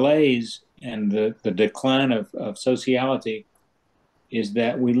malaise and the decline of sociality is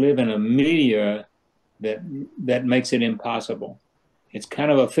that we live in a milieu that makes it impossible. It's kind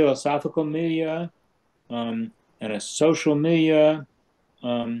of a philosophical milieu, and a social milieu,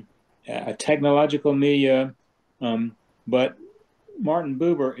 a technological milieu, but Martin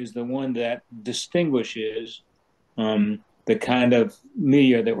Buber is the one that distinguishes the kind of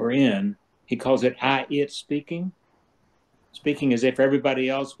milieu that we're in. He calls it I-it speaking. Speaking as if everybody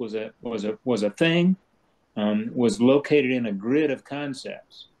else was a thing, was located in a grid of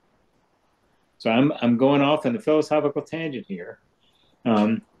concepts. So I'm going off on a philosophical tangent here,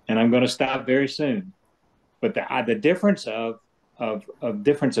 and I'm going to stop very soon. But the difference of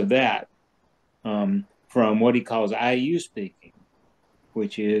that from what he calls IU speaking,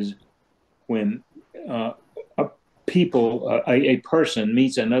 which is when a person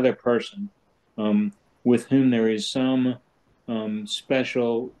meets another person with whom there is some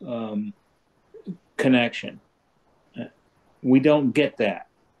special connection. We don't get that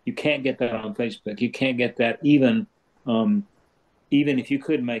You can't get that on Facebook. You can't get that even if you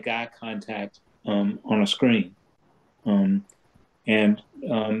could make eye contact on a screen.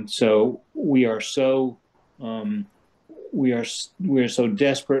 So we are so we are so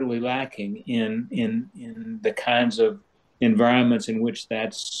desperately lacking in the kinds of environments in which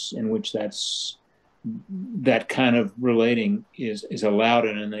that kind of relating is allowed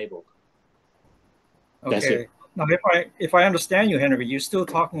and enabled. That's Okay. it. Now, if I understand you, Henry, you're still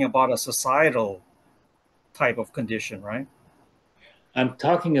talking about a societal type of condition, right? I'm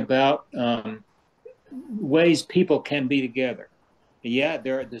talking about ways people can be together. Yeah,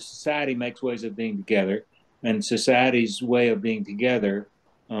 the society makes ways of being together, and society's way of being together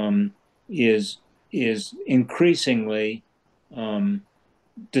is increasingly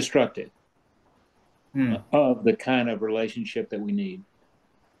destructive of the kind of relationship that we need.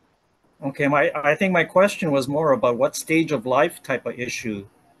 Okay, I think my question was more about what stage of life type of issue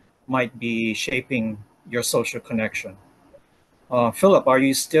might be shaping your social connection. Philip, are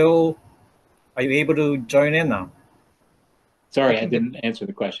you able to join in now? Sorry, I didn't answer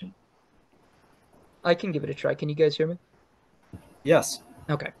the question. I can give it a try. Can you guys hear me? Yes.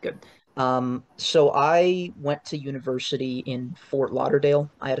 Okay, good. So I went to university in Fort Lauderdale.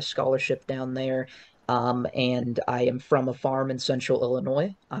 I had a scholarship down there. And I am from a farm in central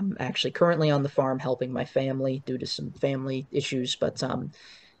Illinois. I'm actually currently on the farm helping my family due to some family issues, but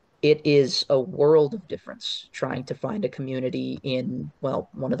it is a world of difference trying to find a community in, well,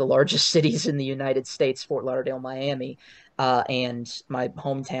 one of the largest cities in the United States, Fort Lauderdale, Miami, and my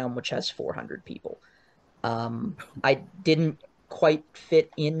hometown, which has 400 people. I didn't quite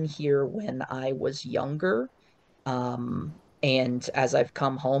fit in here when I was younger. And as I've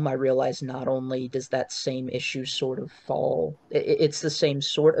come home, I realize not only does that same issue sort of it's the same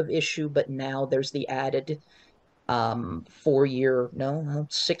sort of issue, but now there's the added 6-year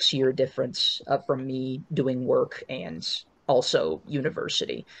difference from me doing work and also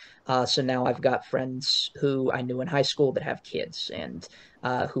university. So now I've got friends who I knew in high school that have kids and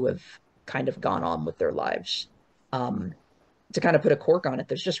who have kind of gone on with their lives. To kind of put a cork on it,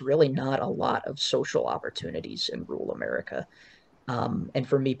 there's just really not a lot of social opportunities in rural America. And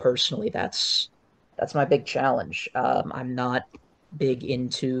for me personally, that's my big challenge. I'm not big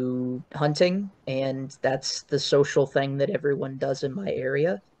into hunting, and that's the social thing that everyone does in my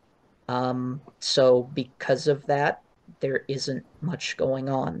area. So because of that, there isn't much going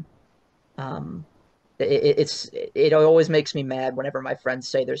on. It always makes me mad whenever my friends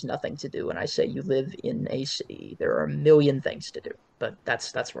say there's nothing to do, and I say you live in a city. There are a million things to do, but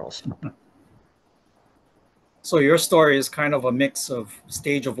that's where I'll stop. So your story is kind of a mix of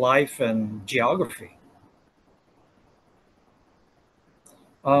stage of life and geography.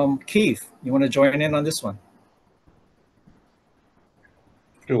 Keith, you want to join in on this one?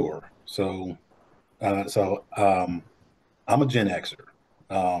 Sure. So I'm a Gen Xer.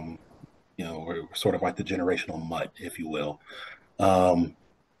 We're sort of like the generational mutt, if you will.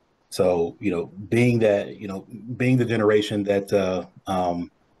 So being the generation that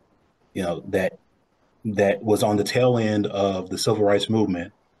that was on the tail end of the civil rights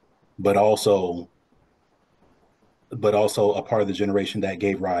movement, but also a part of the generation that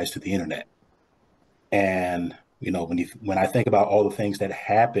gave rise to the internet. And when I think about all the things that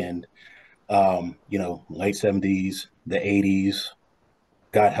happened, late 70s, the 80s,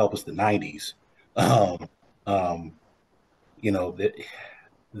 God help us, the 90s,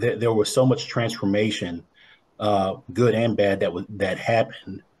 there was so much transformation, good and bad, that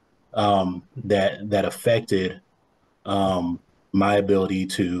happened, that affected my ability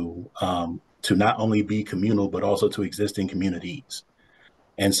to not only be communal but also to exist in communities.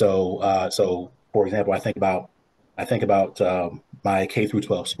 And so for example, I think about my K through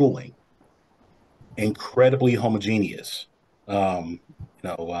 12 schooling, incredibly homogeneous. I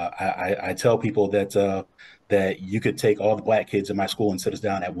tell people that you could take all the Black kids in my school and sit us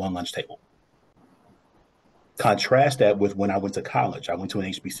down at one lunch table. Contrast that with when I went to college. I went to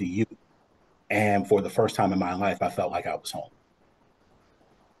an HBCU, and for the first time in my life, I felt like I was home.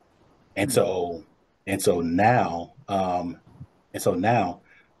 And so now,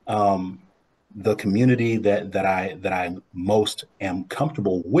 the community that I most am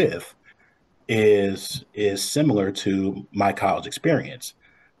comfortable with is similar to my college experience.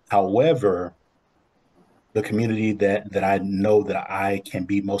 However, the community that I know that I can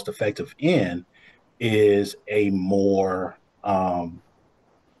be most effective in is a more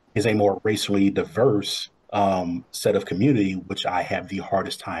racially diverse set of community, which I have the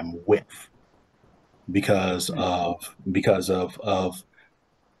hardest time with because of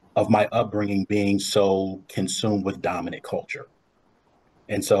my upbringing being so consumed with dominant culture.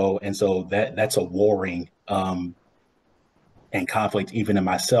 And so that's a warring and conflict even in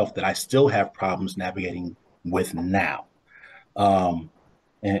myself that I still have problems navigating with now. I'll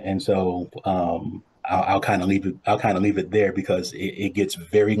kind of leave it. I'll kind of leave it there because it gets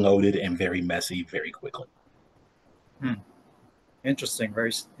very loaded and very messy very quickly. Interesting,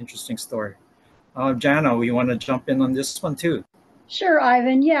 very interesting story. Jana, you want to jump in on this one too? Sure,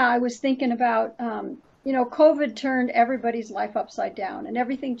 Ivan. Yeah, I was thinking about, COVID turned everybody's life upside down and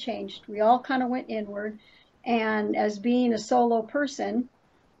everything changed. We all kind of went inward. And as being a solo person,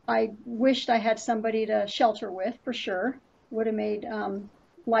 I wished I had somebody to shelter with for sure. Would have made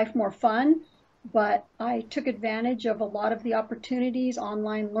life more fun. But I took advantage of a lot of the opportunities,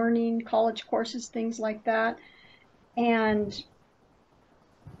 online learning, college courses, things like that. And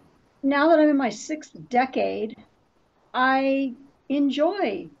now that I'm in my 6th decade, I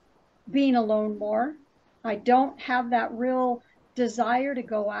enjoy being alone more. I don't have that real desire to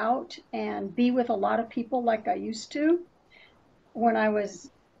go out and be with a lot of people like I used to. When I was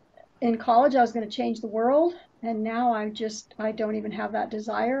in college, I was going to change the world. And now I don't even have that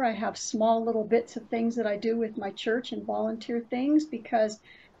desire. I have small little bits of things that I do with my church and volunteer things because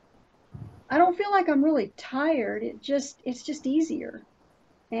I don't feel like I'm really tired. It's just easier.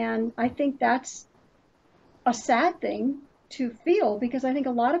 And I think that's a sad thing to feel because I think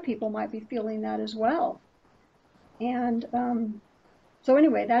a lot of people might be feeling that as well. And so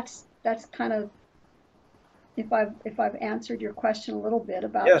anyway, that's kind of if I've answered your question a little bit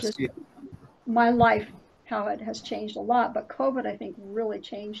about my life, how it has changed a lot, but COVID I think really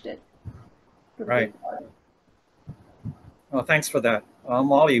changed it. Right. Well, thanks for that.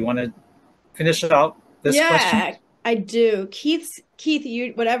 Molly, you want to finish out this question? Yeah, I do. Keith,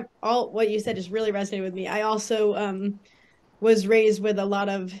 you what you said just really resonated with me. I also was raised with a lot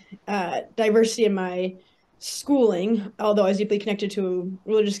of diversity in my schooling, although I was deeply connected to a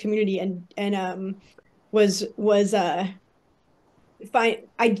religious community and was fine.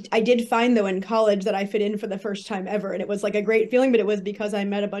 I did find though in college that I fit in for the first time ever, and it was like a great feeling, but it was because I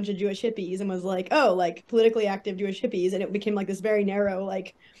met a bunch of Jewish hippies and was like, oh, like politically active Jewish hippies, and it became like this very narrow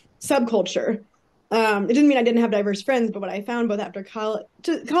like subculture. It didn't mean I didn't have diverse friends, but what I found both after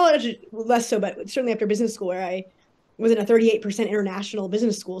college less so, but certainly after business school, where I was in a 38% international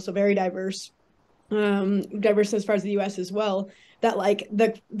business school, so very diverse, diverse as far as the U.S. as well, that like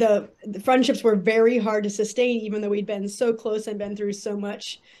the friendships were very hard to sustain, even though we'd been so close and been through so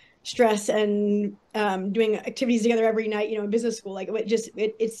much stress and doing activities together every night, in business school. Like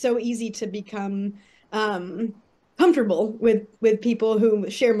it's so easy to become comfortable with people who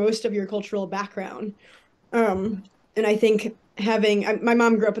share most of your cultural background. And I think my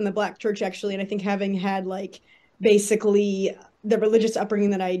mom grew up in the Black church actually, and I think having had like basically the religious upbringing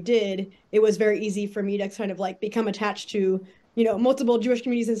that I did, it was very easy for me to kind of like become attached to, multiple Jewish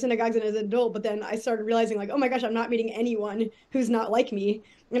communities and synagogues and as an adult. But then I started realizing like, oh my gosh, I'm not meeting anyone who's not like me.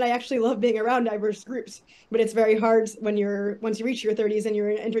 And I actually love being around diverse groups, but it's very hard once you reach your 30s and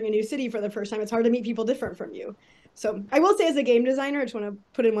you're entering a new city for the first time, it's hard to meet people different from you. So I will say as a game designer, I just want to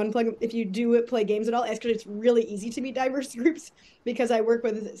put in one plug. If you do play games at all, actually it's really easy to meet diverse groups because I work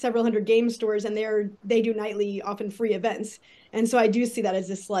with several hundred game stores and they do nightly, often free events. And so I do see that as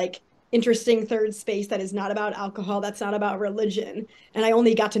this like interesting third space that is not about alcohol, that's not about religion. And I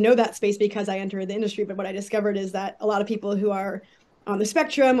only got to know that space because I entered the industry. But what I discovered is that a lot of people who are on the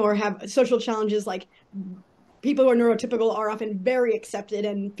spectrum or have social challenges, like people who are neurotypical, are often very accepted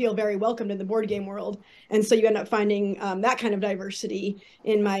and feel very welcomed in the board game world. And so you end up finding that kind of diversity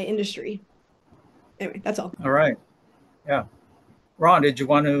in my industry. Anyway, that's all. All right. Yeah. Ron, did you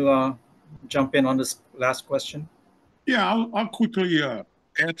want to jump in on this last question? Yeah, I'll quickly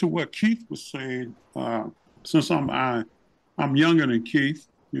add to what Keith was saying. Since I'm younger than Keith,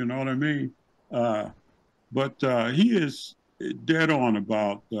 you know what I mean? But he is dead on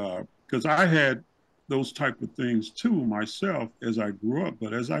about, because I had those type of things too myself as I grew up.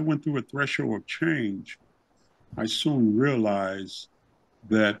 But as I went through a threshold of change, I soon realized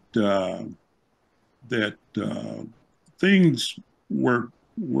that things were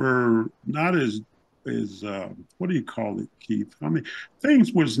not as what do you call it, Keith? I mean,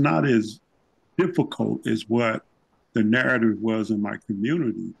 things was not as difficult as what the narrative was in my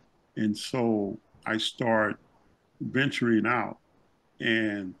community. And so I start venturing out.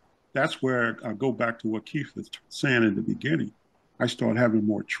 And that's where I go back to what Keith was saying in the beginning. I start having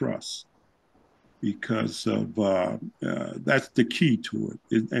more trust because of that's the key to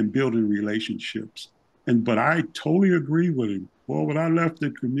it, and building relationships. But I totally agree with him. Well, when I left the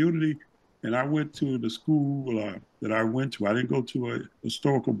community and I went to the school that I went to, I didn't go to a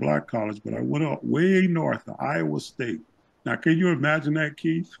historical Black college, but I went up way north, Iowa State. Now, can you imagine that,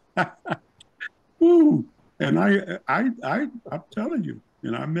 Keith? Ooh. And I'm telling you,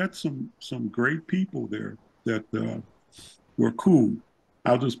 and I met some great people there that were cool.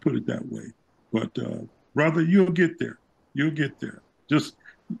 I'll just put it that way. But brother, you'll get there. You'll get there. Just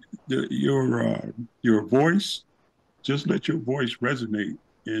your voice. Just let your voice resonate,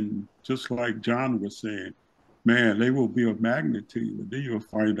 and just like John was saying, man, they will be a magnet to you. And then you'll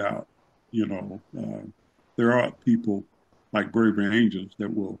find out, there are people like Brave Angels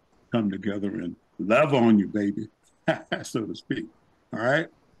that will come together and love on you, baby, so to speak. All right.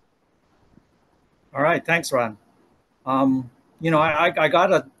 All right. Thanks, Ron. I got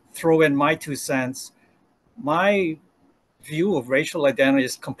to throw in my 2 cents. My view of racial identity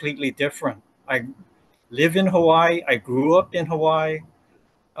is completely different. I live in Hawaii. I grew up in Hawaii.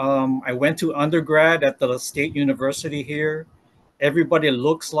 I went to undergrad at the State University here. Everybody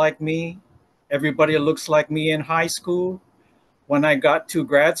looks like me. Everybody looks like me in high school. When I got to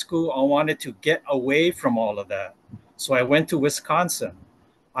grad school, I wanted to get away from all of that. So I went to Wisconsin.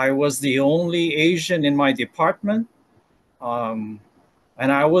 I was the only Asian in my department. And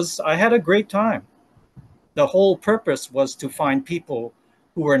I had a great time. The whole purpose was to find people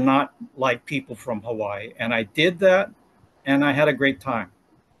who were not like people from Hawaii. And I did that, and I had a great time.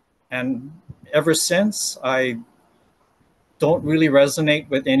 And ever since, I don't really resonate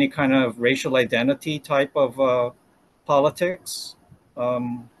with any kind of racial identity type of politics.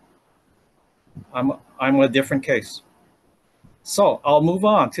 I'm a different case. So I'll move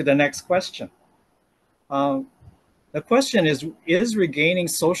on to the next question. The question is regaining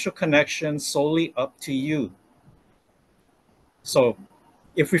social connection solely up to you? So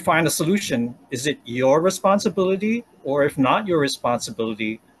if we find a solution, is it your responsibility? Or if not your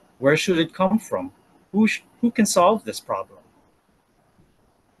responsibility, where should it come from? Who can solve this problem?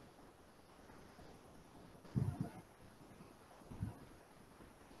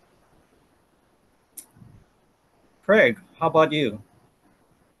 Craig, how about you?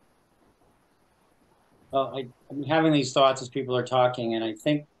 Well, I'm having these thoughts as people are talking, and I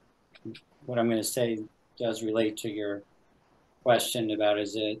think what I'm going to say does relate to your question about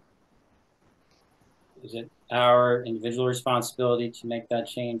is it our individual responsibility to make that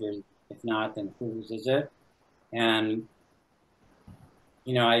change, or if not, then whose is it? And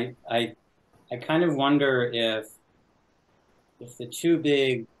I kind of wonder if the two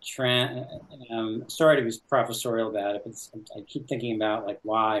big trend. Sorry to be professorial about it, but I keep thinking about like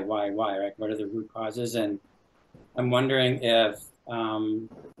why, right? What are the root causes? And I'm wondering if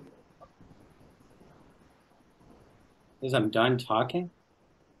as I'm done talking.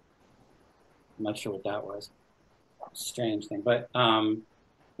 I'm not sure what that was. Strange thing, but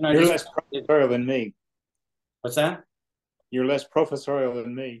you're less professorial than me. What's that? You're less professorial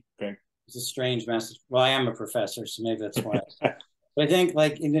than me. Okay. It's a strange message. Well, I am a professor, so maybe that's why. But I think,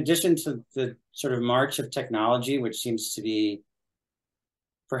 like, in addition to the sort of march of technology, which seems to be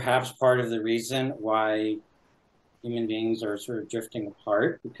perhaps part of the reason why human beings are sort of drifting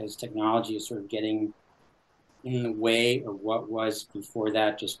apart, because technology is sort of getting in the way of what was before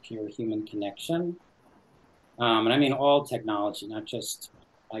that just pure human connection. And I mean all technology, not just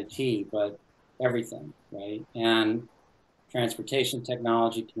IT, but everything, right? And transportation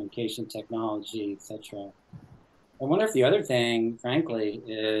technology, communication technology, etc. I wonder if the other thing, frankly,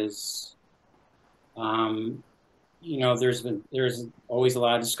 is, there's always a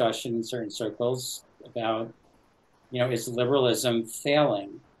lot of discussion in certain circles about, is liberalism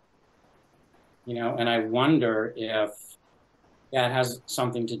failing? And I wonder if that has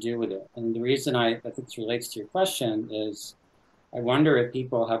something to do with it. And the reason I think this relates to your question is, I wonder if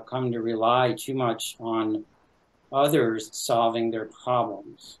people have come to rely too much on others solving their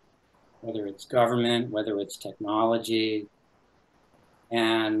problems, whether it's government, whether it's technology.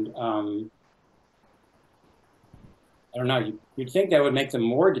 And I don't know, you'd think that would make them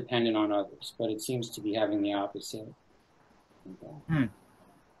more dependent on others, but it seems to be having the opposite.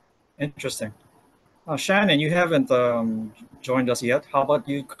 Interesting. Shannon, you haven't joined us yet. How about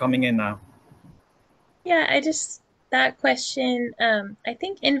you coming in now? Yeah, that question, I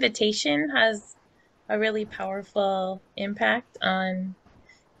think invitation has a really powerful impact on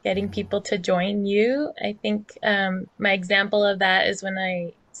getting people to join you. I think my example of that is when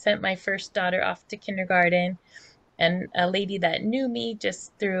I sent my first daughter off to kindergarten, and a lady that knew me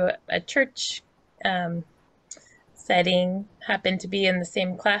just through a church setting happened to be in the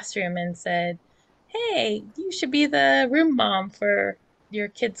same classroom and said, "Hey, you should be the room mom for your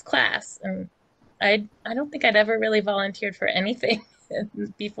kid's class." And I don't think I'd ever really volunteered for anything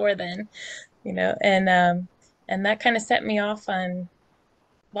before then, and that kind of set me off on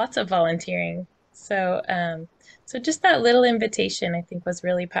lots of volunteering So, so just that little invitation, I think, was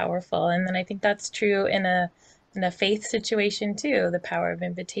really powerful. And then I think that's true in a faith situation too. The power of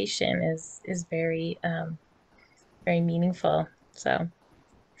invitation is very very meaningful. So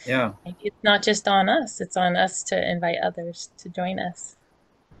Yeah. it's not just on us; it's on us to invite others to join us,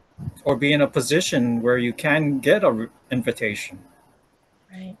 or be in a position where you can get a invitation.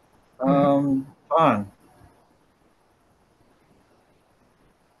 right? Don.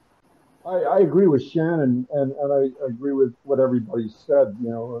 I agree with Shannon, and I agree with what everybody said. You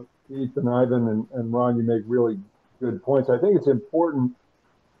know, Keith and Ivan and Ron, you make really good points. I think it's important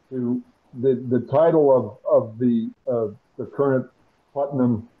to the title of the current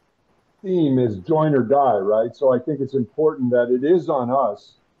Putnam theme is join or die, right? So I think it's important that it is on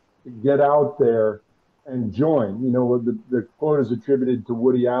us to get out there and join. You know, the quote is attributed to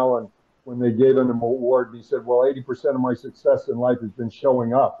Woody Allen when they gave him an award. And he said, well, 80% of my success in life has been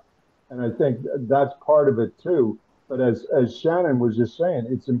showing up. And I think that's part of it too. But as Shannon was just saying,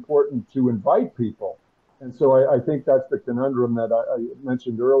 it's important to invite people. And so I think that's the conundrum that I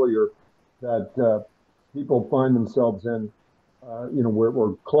mentioned earlier, that people find themselves in, you know,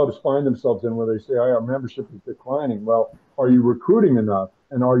 where clubs find themselves in, where they say, our membership is declining. Well, are you recruiting enough?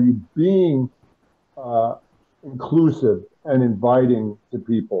 And are you being inclusive and inviting to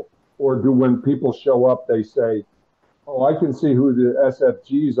people? Or do when people show up, they say, oh, I can see who the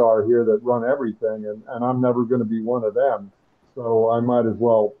SFGs are here that run everything, and I'm never going to be one of them. So I might as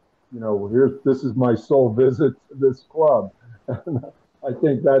well, you know, this is my sole visit to this club. And I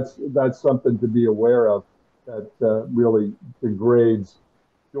think that's something to be aware of, that really degrades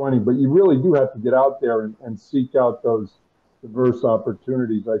joining. But you really do have to get out there and seek out those diverse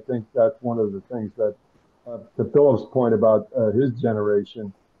opportunities. I think that's one of the things that, to Philip's point about his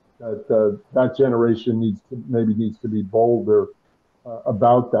generation, that generation needs to be bolder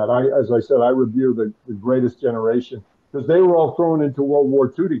about that. As I said, I revere the greatest generation because they were all thrown into World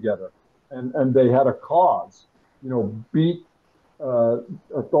War II together, and they had a cause. You know, beat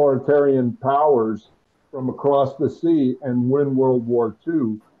authoritarian powers from across the sea and win World War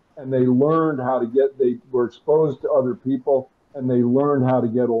II. And they learned how to they were exposed to other people, and they learned how to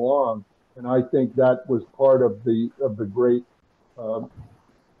get along. And I think that was part of the great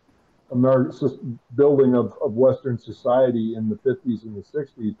building of Western society in the 50s and the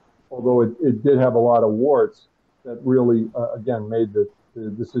 60s, although it did have a lot of warts that really, again, made the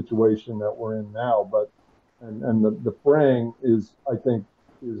situation that we're in now. But and the fraying is, I think,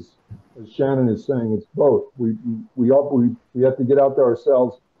 is, as Shannon is saying, it's both. We have to get out there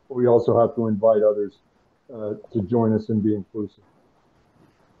ourselves, but we also have to invite others to join us and be inclusive.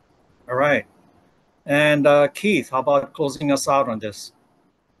 All right. And Keith, how about closing us out on this?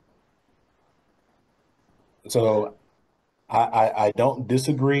 So I don't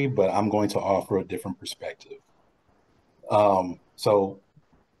disagree, but I'm going to offer a different perspective. So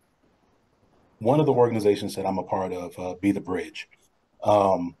one of the organizations that I'm a part of, Be the Bridge,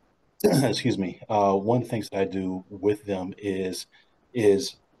 excuse me, one of the things that I do with them is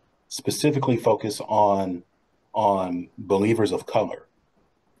specifically focus on believers of color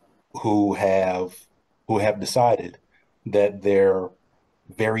who have decided that they're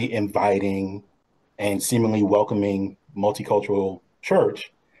very inviting and seemingly welcoming multicultural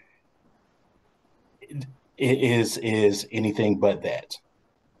church is anything but that.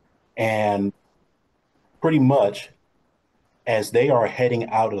 And pretty much as they are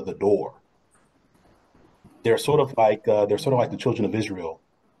heading out of the door, they're sort of like the children of Israel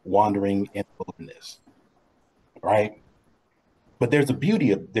wandering in the wilderness, right? But there's a beauty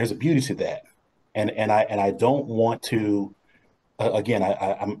to that, and I don't want to. Again,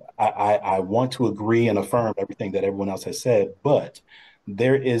 I want to agree and affirm everything that everyone else has said, but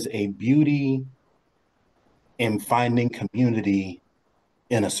there is a beauty in finding community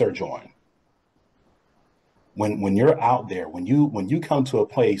in a sojourn. When you're out there, when you come to a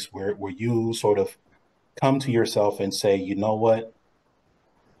place where you sort of come to yourself and say, you know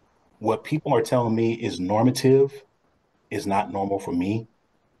what people are telling me is normative is not normal for me,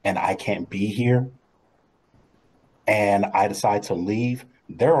 and I can't be here, and I decide to leave,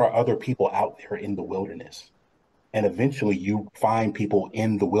 there are other people out there in the wilderness. And eventually you find people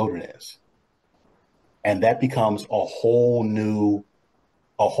in the wilderness. And that becomes a whole new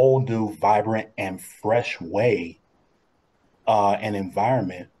vibrant and fresh way, an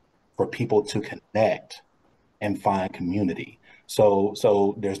environment for people to connect and find community.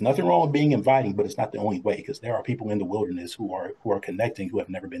 So there's nothing wrong with being inviting, but it's not the only way, because there are people in the wilderness who are connecting, who have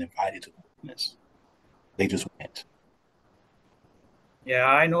never been invited to the wilderness. They just went. Yeah,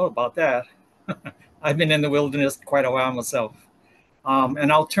 I know about that. I've been in the wilderness quite a while myself.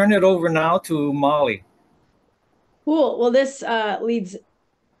 And I'll turn it over now to Molly. Cool. Well, this leads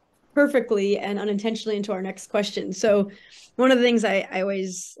perfectly and unintentionally into our next question. So one of the things I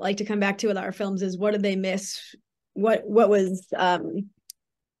always like to come back to with our films is, what did they miss? What was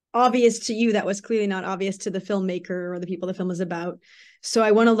obvious to you that was clearly not obvious to the filmmaker or the people the film is about? So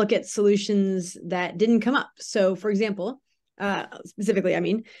I want to look at solutions that didn't come up. So for example, specifically,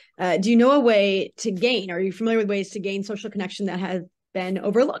 do you know a way to gain, are you familiar with ways to gain social connection that have been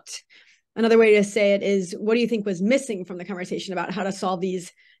overlooked? Another way to say it is, what do you think was missing from the conversation about how to solve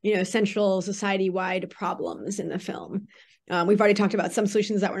these, central society-wide problems in the film? We've already talked about some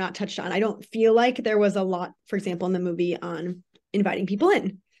solutions that were not touched on. I don't feel like there was a lot, for example, in the movie on inviting people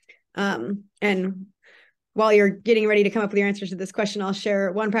in. And while you're getting ready to come up with your answers to this question, I'll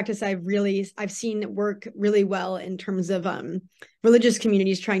share one practice I've seen work really well in terms of religious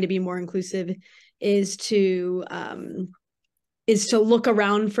communities trying to be more inclusive, is to look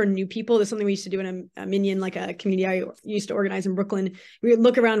around for new people. There's something we used to do in a Minyan, like a community I used to organize in Brooklyn. We would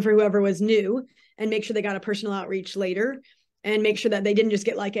look around for whoever was new and make sure they got a personal outreach later, and make sure that they didn't just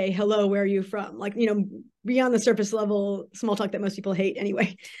get like a hello, where are you from? Like, beyond the surface level small talk that most people hate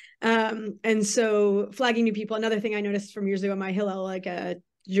anyway. And so flagging new people. Another thing I noticed from years ago in my Hillel, like a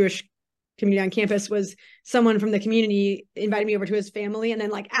Jewish community on campus, was someone from the community invited me over to his family and then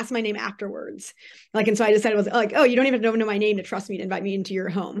like asked my name afterwards. And so I decided, was like, oh, you don't even know my name to trust me to invite me into your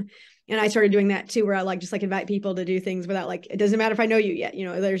home. And I started doing that too, where I just invite people to do things without it doesn't matter if I know you yet,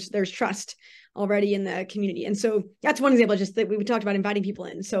 there's trust already in the community. And so that's one example, just that we talked about inviting people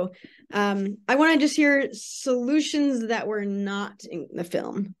in. So I want to just hear solutions that were not in the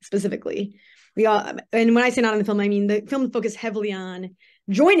film specifically. And when I say not in the film, I mean the film focused heavily on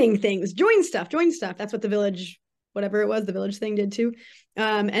joining things, join stuff. That's what the Village, whatever it was, the Village thing did too.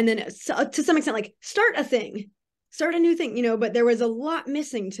 And then to some extent, start a new thing, but there was a lot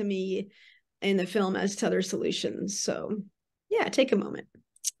missing to me in the film as to other solutions. So yeah, take a moment.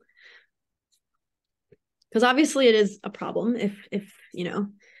 Because obviously it is a problem if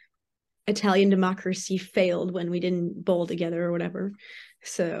Italian democracy failed when we didn't bowl together or whatever.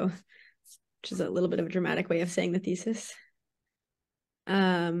 So, which is a little bit of a dramatic way of saying the thesis.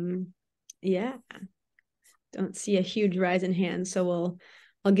 Yeah, don't see a huge rise in hands, so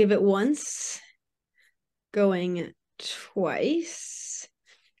I'll give it once, going twice.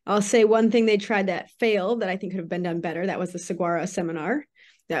 I'll say one thing they tried that failed that I think could have been done better. That was the Saguaro seminar.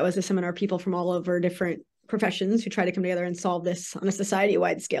 That was a seminar, people from all over different professions who tried to come together and solve this on a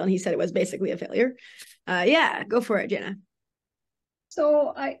society-wide scale, and he said it was basically a failure. Yeah, go for it, Jana.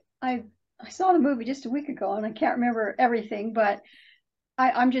 So I saw the movie just a week ago, and I can't remember everything, but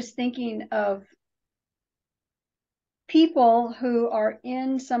I'm just thinking of people who are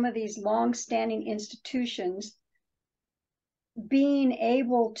in some of these long-standing institutions being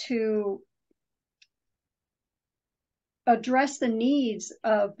able to address the needs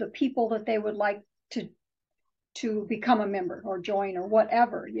of the people that they would like to become a member or join or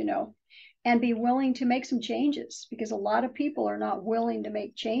whatever, and be willing to make some changes, because a lot of people are not willing to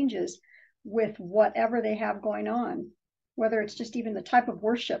make changes with whatever they have going on, whether it's just even the type of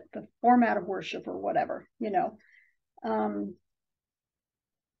worship, the format of worship or whatever,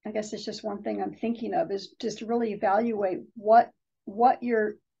 I guess it's just one thing I'm thinking of, is just to really evaluate what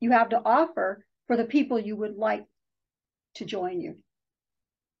you have to offer for the people you would like to join you.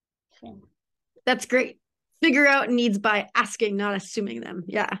 So. That's great. Figure out needs by asking, not assuming them.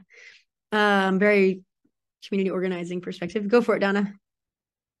 Yeah. Very community organizing perspective. Go for it, Donna.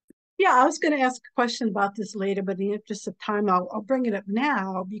 Yeah, I was going to ask a question about this later, but in the interest of time, I'll bring it up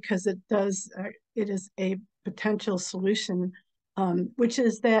now, because it is a potential solution, which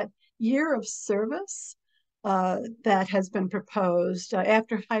is that year of service that has been proposed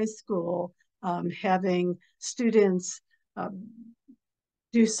after high school, having students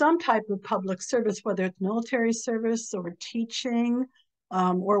do some type of public service, whether it's military service or teaching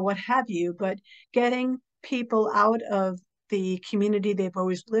or what have you, but getting people out of the community they've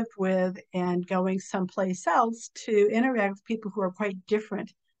always lived with and going someplace else to interact with people who are quite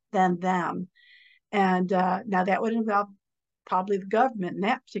different than them. And now that would involve probably the government in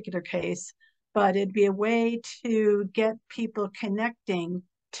that particular case, but it'd be a way to get people connecting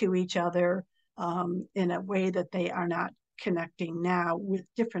to each other in a way that they are not connecting now with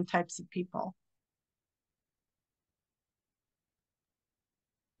different types of people.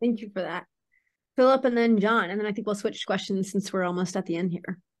 Thank you for that. Philip and then John, and then I think we'll switch questions since we're almost at the end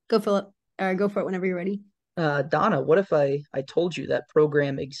here. Go, Philip. Go for it whenever you're ready. Donna, what if I told you that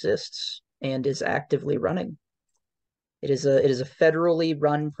program exists and is actively running? It is a federally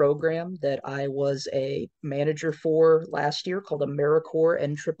run program that I was a manager for last year called AmeriCorps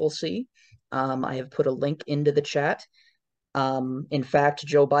NCCC. I have put a link into the chat. In fact,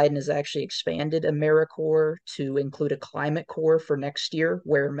 Joe Biden has actually expanded AmeriCorps to include a climate corps for next year,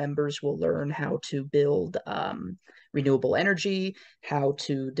 where members will learn how to build renewable energy, how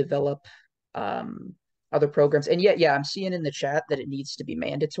to develop other programs. And yeah, I'm seeing in the chat that it needs to be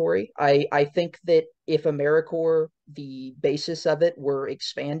mandatory. I think that if AmeriCorps, the basis of it, were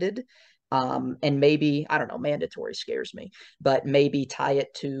expanded, and maybe, I don't know, mandatory scares me, but maybe tie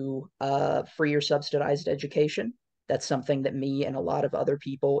it to free or subsidized education. That's something that me and a lot of other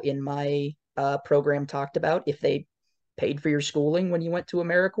people in my program talked about. If they paid for your schooling when you went to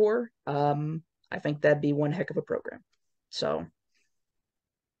AmeriCorps, I think that'd be one heck of a program. So.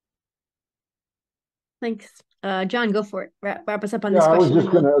 Thanks. John, go for it. Wrap us up on this question. I was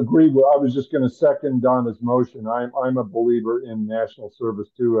just going to agree with, I was just going to second Donna's motion. I'm a believer in national service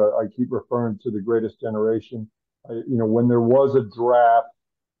too. I keep referring to the Greatest Generation. When there was a draft,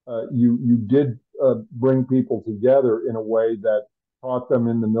 you did bring people together in a way that taught them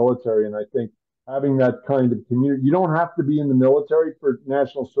in the military. And I think having that kind of community, you don't have to be in the military for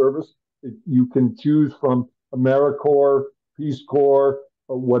national service. You can choose from AmeriCorps, Peace Corps,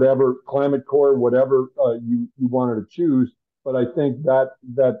 whatever, Climate Corps, whatever you wanted to choose. But I think that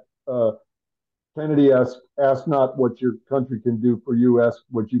Kennedy asked not what your country can do for you, ask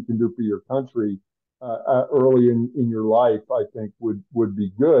what you can do for your country early in your life, I think would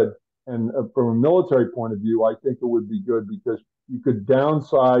be good. And from a military point of view, I think it would be good because you could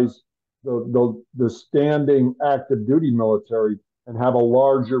downsize the standing active duty military and have a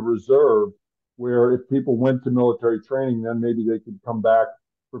larger reserve where if people went to military training, then maybe they could come back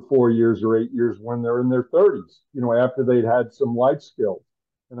for 4 years or 8 years when they're in their 30s, after they'd had some life skills.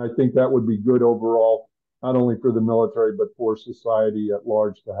 And I think that would be good overall, not only for the military, but for society at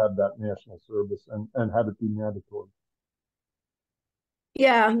large to have that national service and have it be mandatory.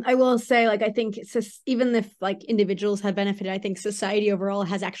 Yeah, I will say, I think even if individuals have benefited, I think society overall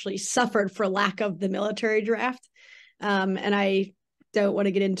has actually suffered for lack of the military draft. And I don't want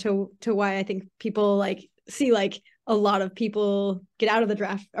to get into why I think people see a lot of people get out of the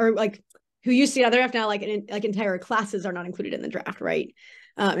draft, or who used to get out of the draft now, entire classes are not included in the draft, right?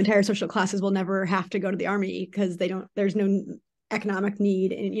 Entire social classes will never have to go to the army because there's no economic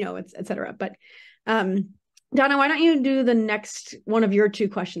need, and et cetera. But Donna, why don't you do the next one of your two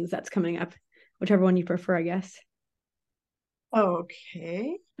questions that's coming up, whichever one you prefer, I guess.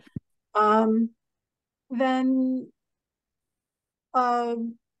 Okay.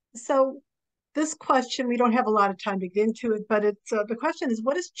 So this question, we don't have a lot of time to get into it, but it's the question is,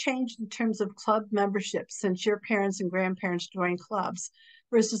 what has changed in terms of club membership since your parents and grandparents joined clubs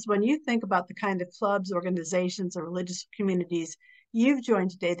versus when you think about the kind of clubs, organizations, or religious communities you've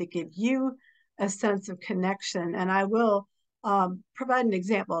joined today that give you a sense of connection? And I will provide an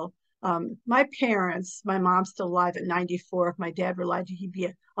example. My parents, my mom's still alive at 94. If my dad were alive, he'd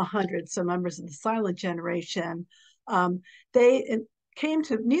be 100. So members of the silent generation. They came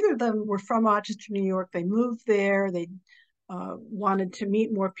to, neither of them were from Rochester, New York. They moved there. They wanted to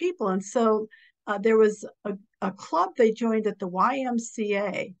meet more people. And so there was a club they joined at the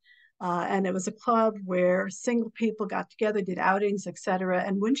YMCA. And it was a club where single people got together, did outings, etc.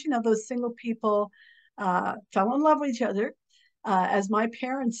 And wouldn't you know, those single people fell in love with each other, as my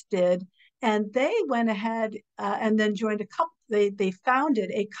parents did. And they went ahead and then joined a couple. They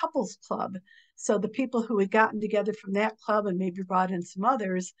founded a couples club. So the people who had gotten together from that club and maybe brought in some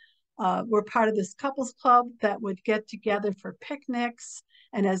others were part of this couples club that would get together for picnics.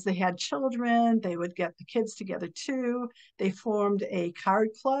 And as they had children, they would get the kids together too. They formed a card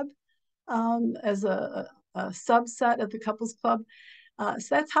club as a subset of the couples club. So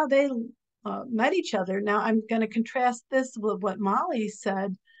that's how they met each other. Now I'm going to contrast this with what Molly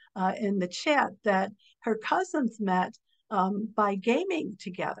said in the chat, that her cousins met by gaming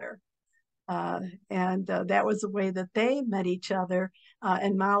together. And that was the way that they met each other.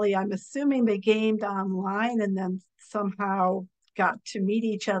 And Molly, I'm assuming they gamed online and then somehow got to meet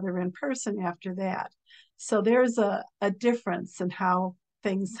each other in person after that. So there's a difference in how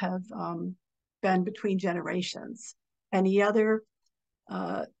things have been between generations. Any other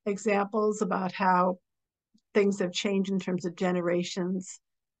examples about how things have changed in terms of generations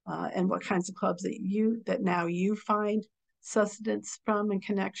and what kinds of clubs that now you find sustenance from and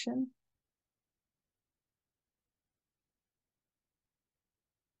connection?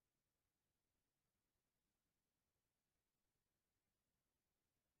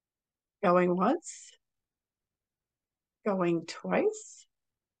 Going once? Going twice?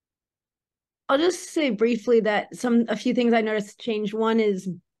 I'll just say briefly that a few things I noticed changed. One is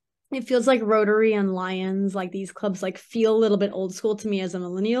it feels like Rotary and Lions, like these clubs, like feel a little bit old school to me as a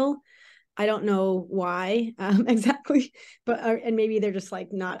millennial. I don't know why exactly, but and maybe they're just like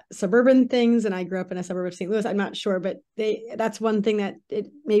not suburban things. And I grew up in a suburb of St. Louis. I'm not sure, but that's one thing that it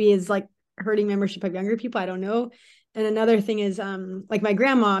maybe is like hurting membership of younger people. I don't know. And another thing is like my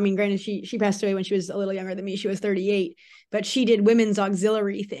grandma, I mean, granted, she passed away when she was a little younger than me. She was 38, but she did women's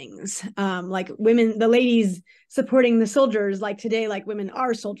auxiliary things, like the ladies supporting the soldiers, like today, like women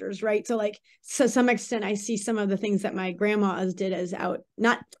are soldiers, right? So like to some extent, I see some of the things that my grandmas did as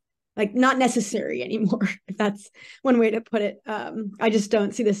not necessary anymore, if that's one way to put it. I just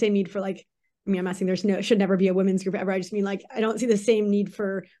don't see the same need for like, I mean, I'm not saying should never be a women's group ever. I just mean like, I don't see the same need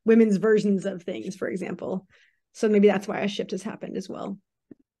for women's versions of things, for example. So maybe that's why a shift has happened as well.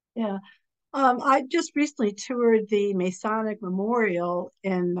 Yeah. I just recently toured the Masonic Memorial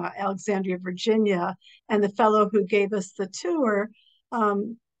in Alexandria, Virginia, and the fellow who gave us the tour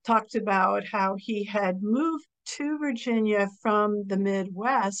talked about how he had moved to Virginia from the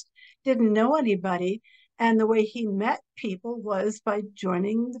Midwest, didn't know anybody, and the way he met people was by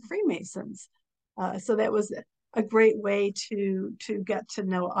joining the Freemasons. So that was a great way to get to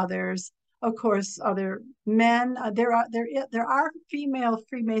know others. Of course, other men. There are female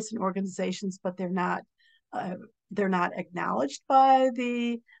Freemason organizations, but they're not acknowledged by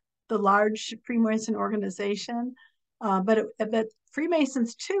the large Freemason organization. But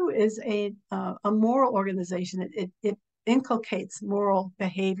Freemasons too is a moral organization. It inculcates moral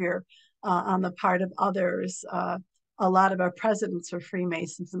behavior on the part of others. A lot of our presidents are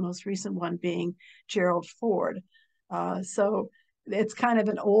Freemasons, the most recent one being Gerald Ford. So it's kind of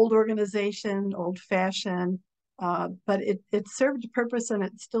an old organization, old-fashioned, but it served a purpose and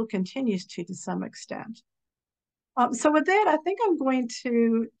it still continues to some extent. So with that, I think I'm going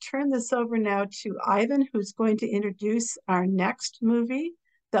to turn this over now to Ivan, who's going to introduce our next movie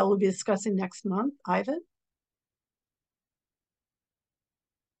that we'll be discussing next month. Ivan?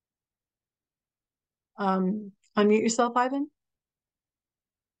 Unmute yourself, Ivan.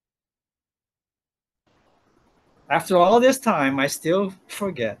 After all this time, I still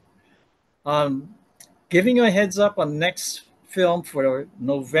forget. Giving you a heads up on next film for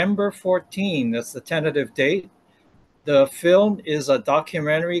November 14, that's the tentative date. The film is a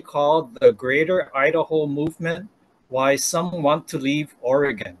documentary called The Greater Idaho Movement, Why Some Want to Leave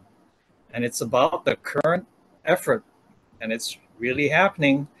Oregon. And it's about the current effort, and it's really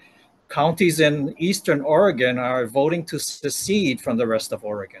happening. Counties in eastern Oregon are voting to secede from the rest of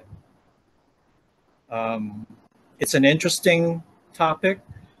Oregon. It's an interesting topic.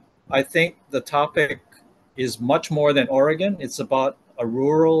 I think the topic is much more than Oregon. It's about a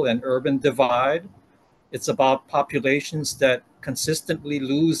rural and urban divide. It's about populations that consistently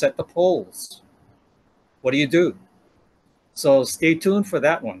lose at the polls. What do you do? So stay tuned for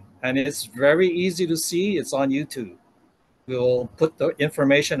that one. And it's very easy to see. It's on YouTube. We'll put the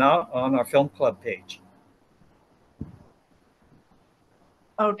information out on our film club page.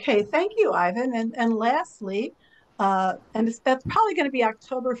 Okay, thank you, Ivan. And lastly, that's probably going to be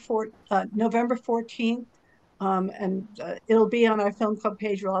November 14th, and it'll be on our film club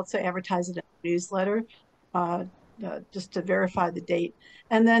page. We'll also advertise it in the newsletter just to verify the date.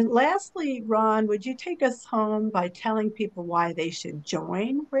 And then lastly, Ron, would you take us home by telling people why they should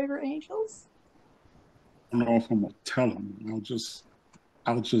join Braver Angels? I don't know if I'm going to tell them.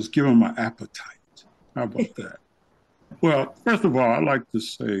 I'll just give them an appetite. How about that? Well, first of all, I'd like to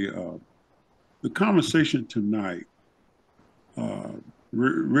say the conversation tonight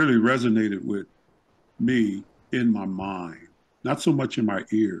really resonated with me in my mind, not so much in my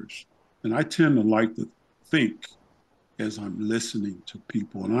ears. And I tend to like to think as I'm listening to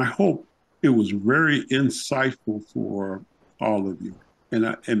people. And I hope it was very insightful for all of you.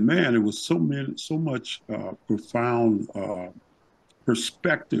 And man, it was so much profound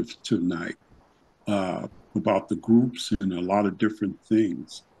perspective tonight about the groups and a lot of different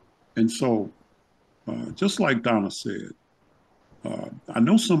things. And so, just like Donna said, I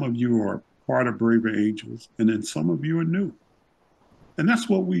know some of you are part of Braver Angels, and then some of you are new. And that's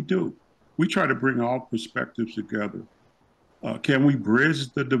what we do. We try to bring all perspectives together. Can we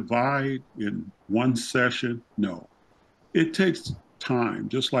bridge the divide in one session? No. It takes time.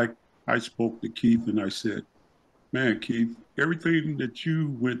 Just like I spoke to Keith and I said, man, Keith, everything that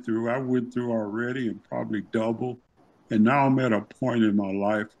you went through, I went through already and probably double. And now I'm at a point in my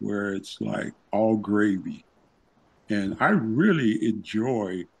life where it's like all gravy. And I really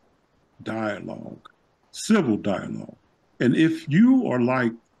enjoy dialogue, civil dialogue. And if you are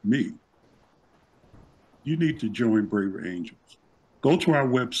like me, you need to join Braver Angels. go to our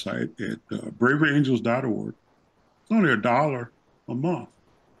website at braveryangels.org. It's only $1 a month.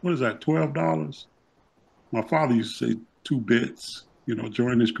 What is that, $12? My father used to say 2 bits, you know,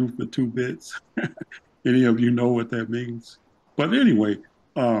 join this group for 2 bits. Any of you know what that means? But anyway,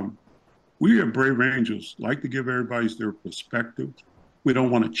 we at Brave Angels like to give everybody their perspective. We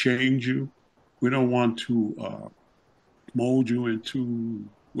don't want to change you. We don't want to mold you into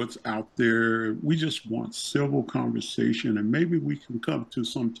what's out there. We just want civil conversation, and maybe we can come to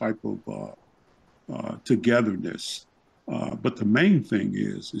some type of togetherness. But the main thing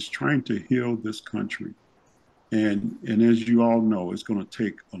is trying to heal this country. And as you all know, it's going to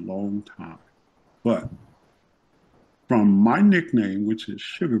take a long time. But from my nickname, which is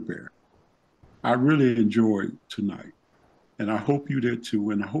Sugar Bear, I really enjoyed tonight. And I hope you did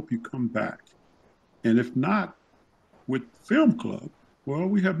too. And I hope you come back. And if not, with Film Club, well,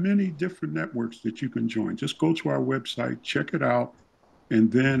 we have many different networks that you can join. Just go to our website, check it out,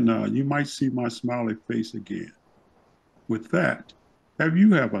 and then you might see my smiley face again. With that,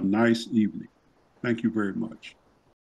 you have a nice evening. Thank you very much.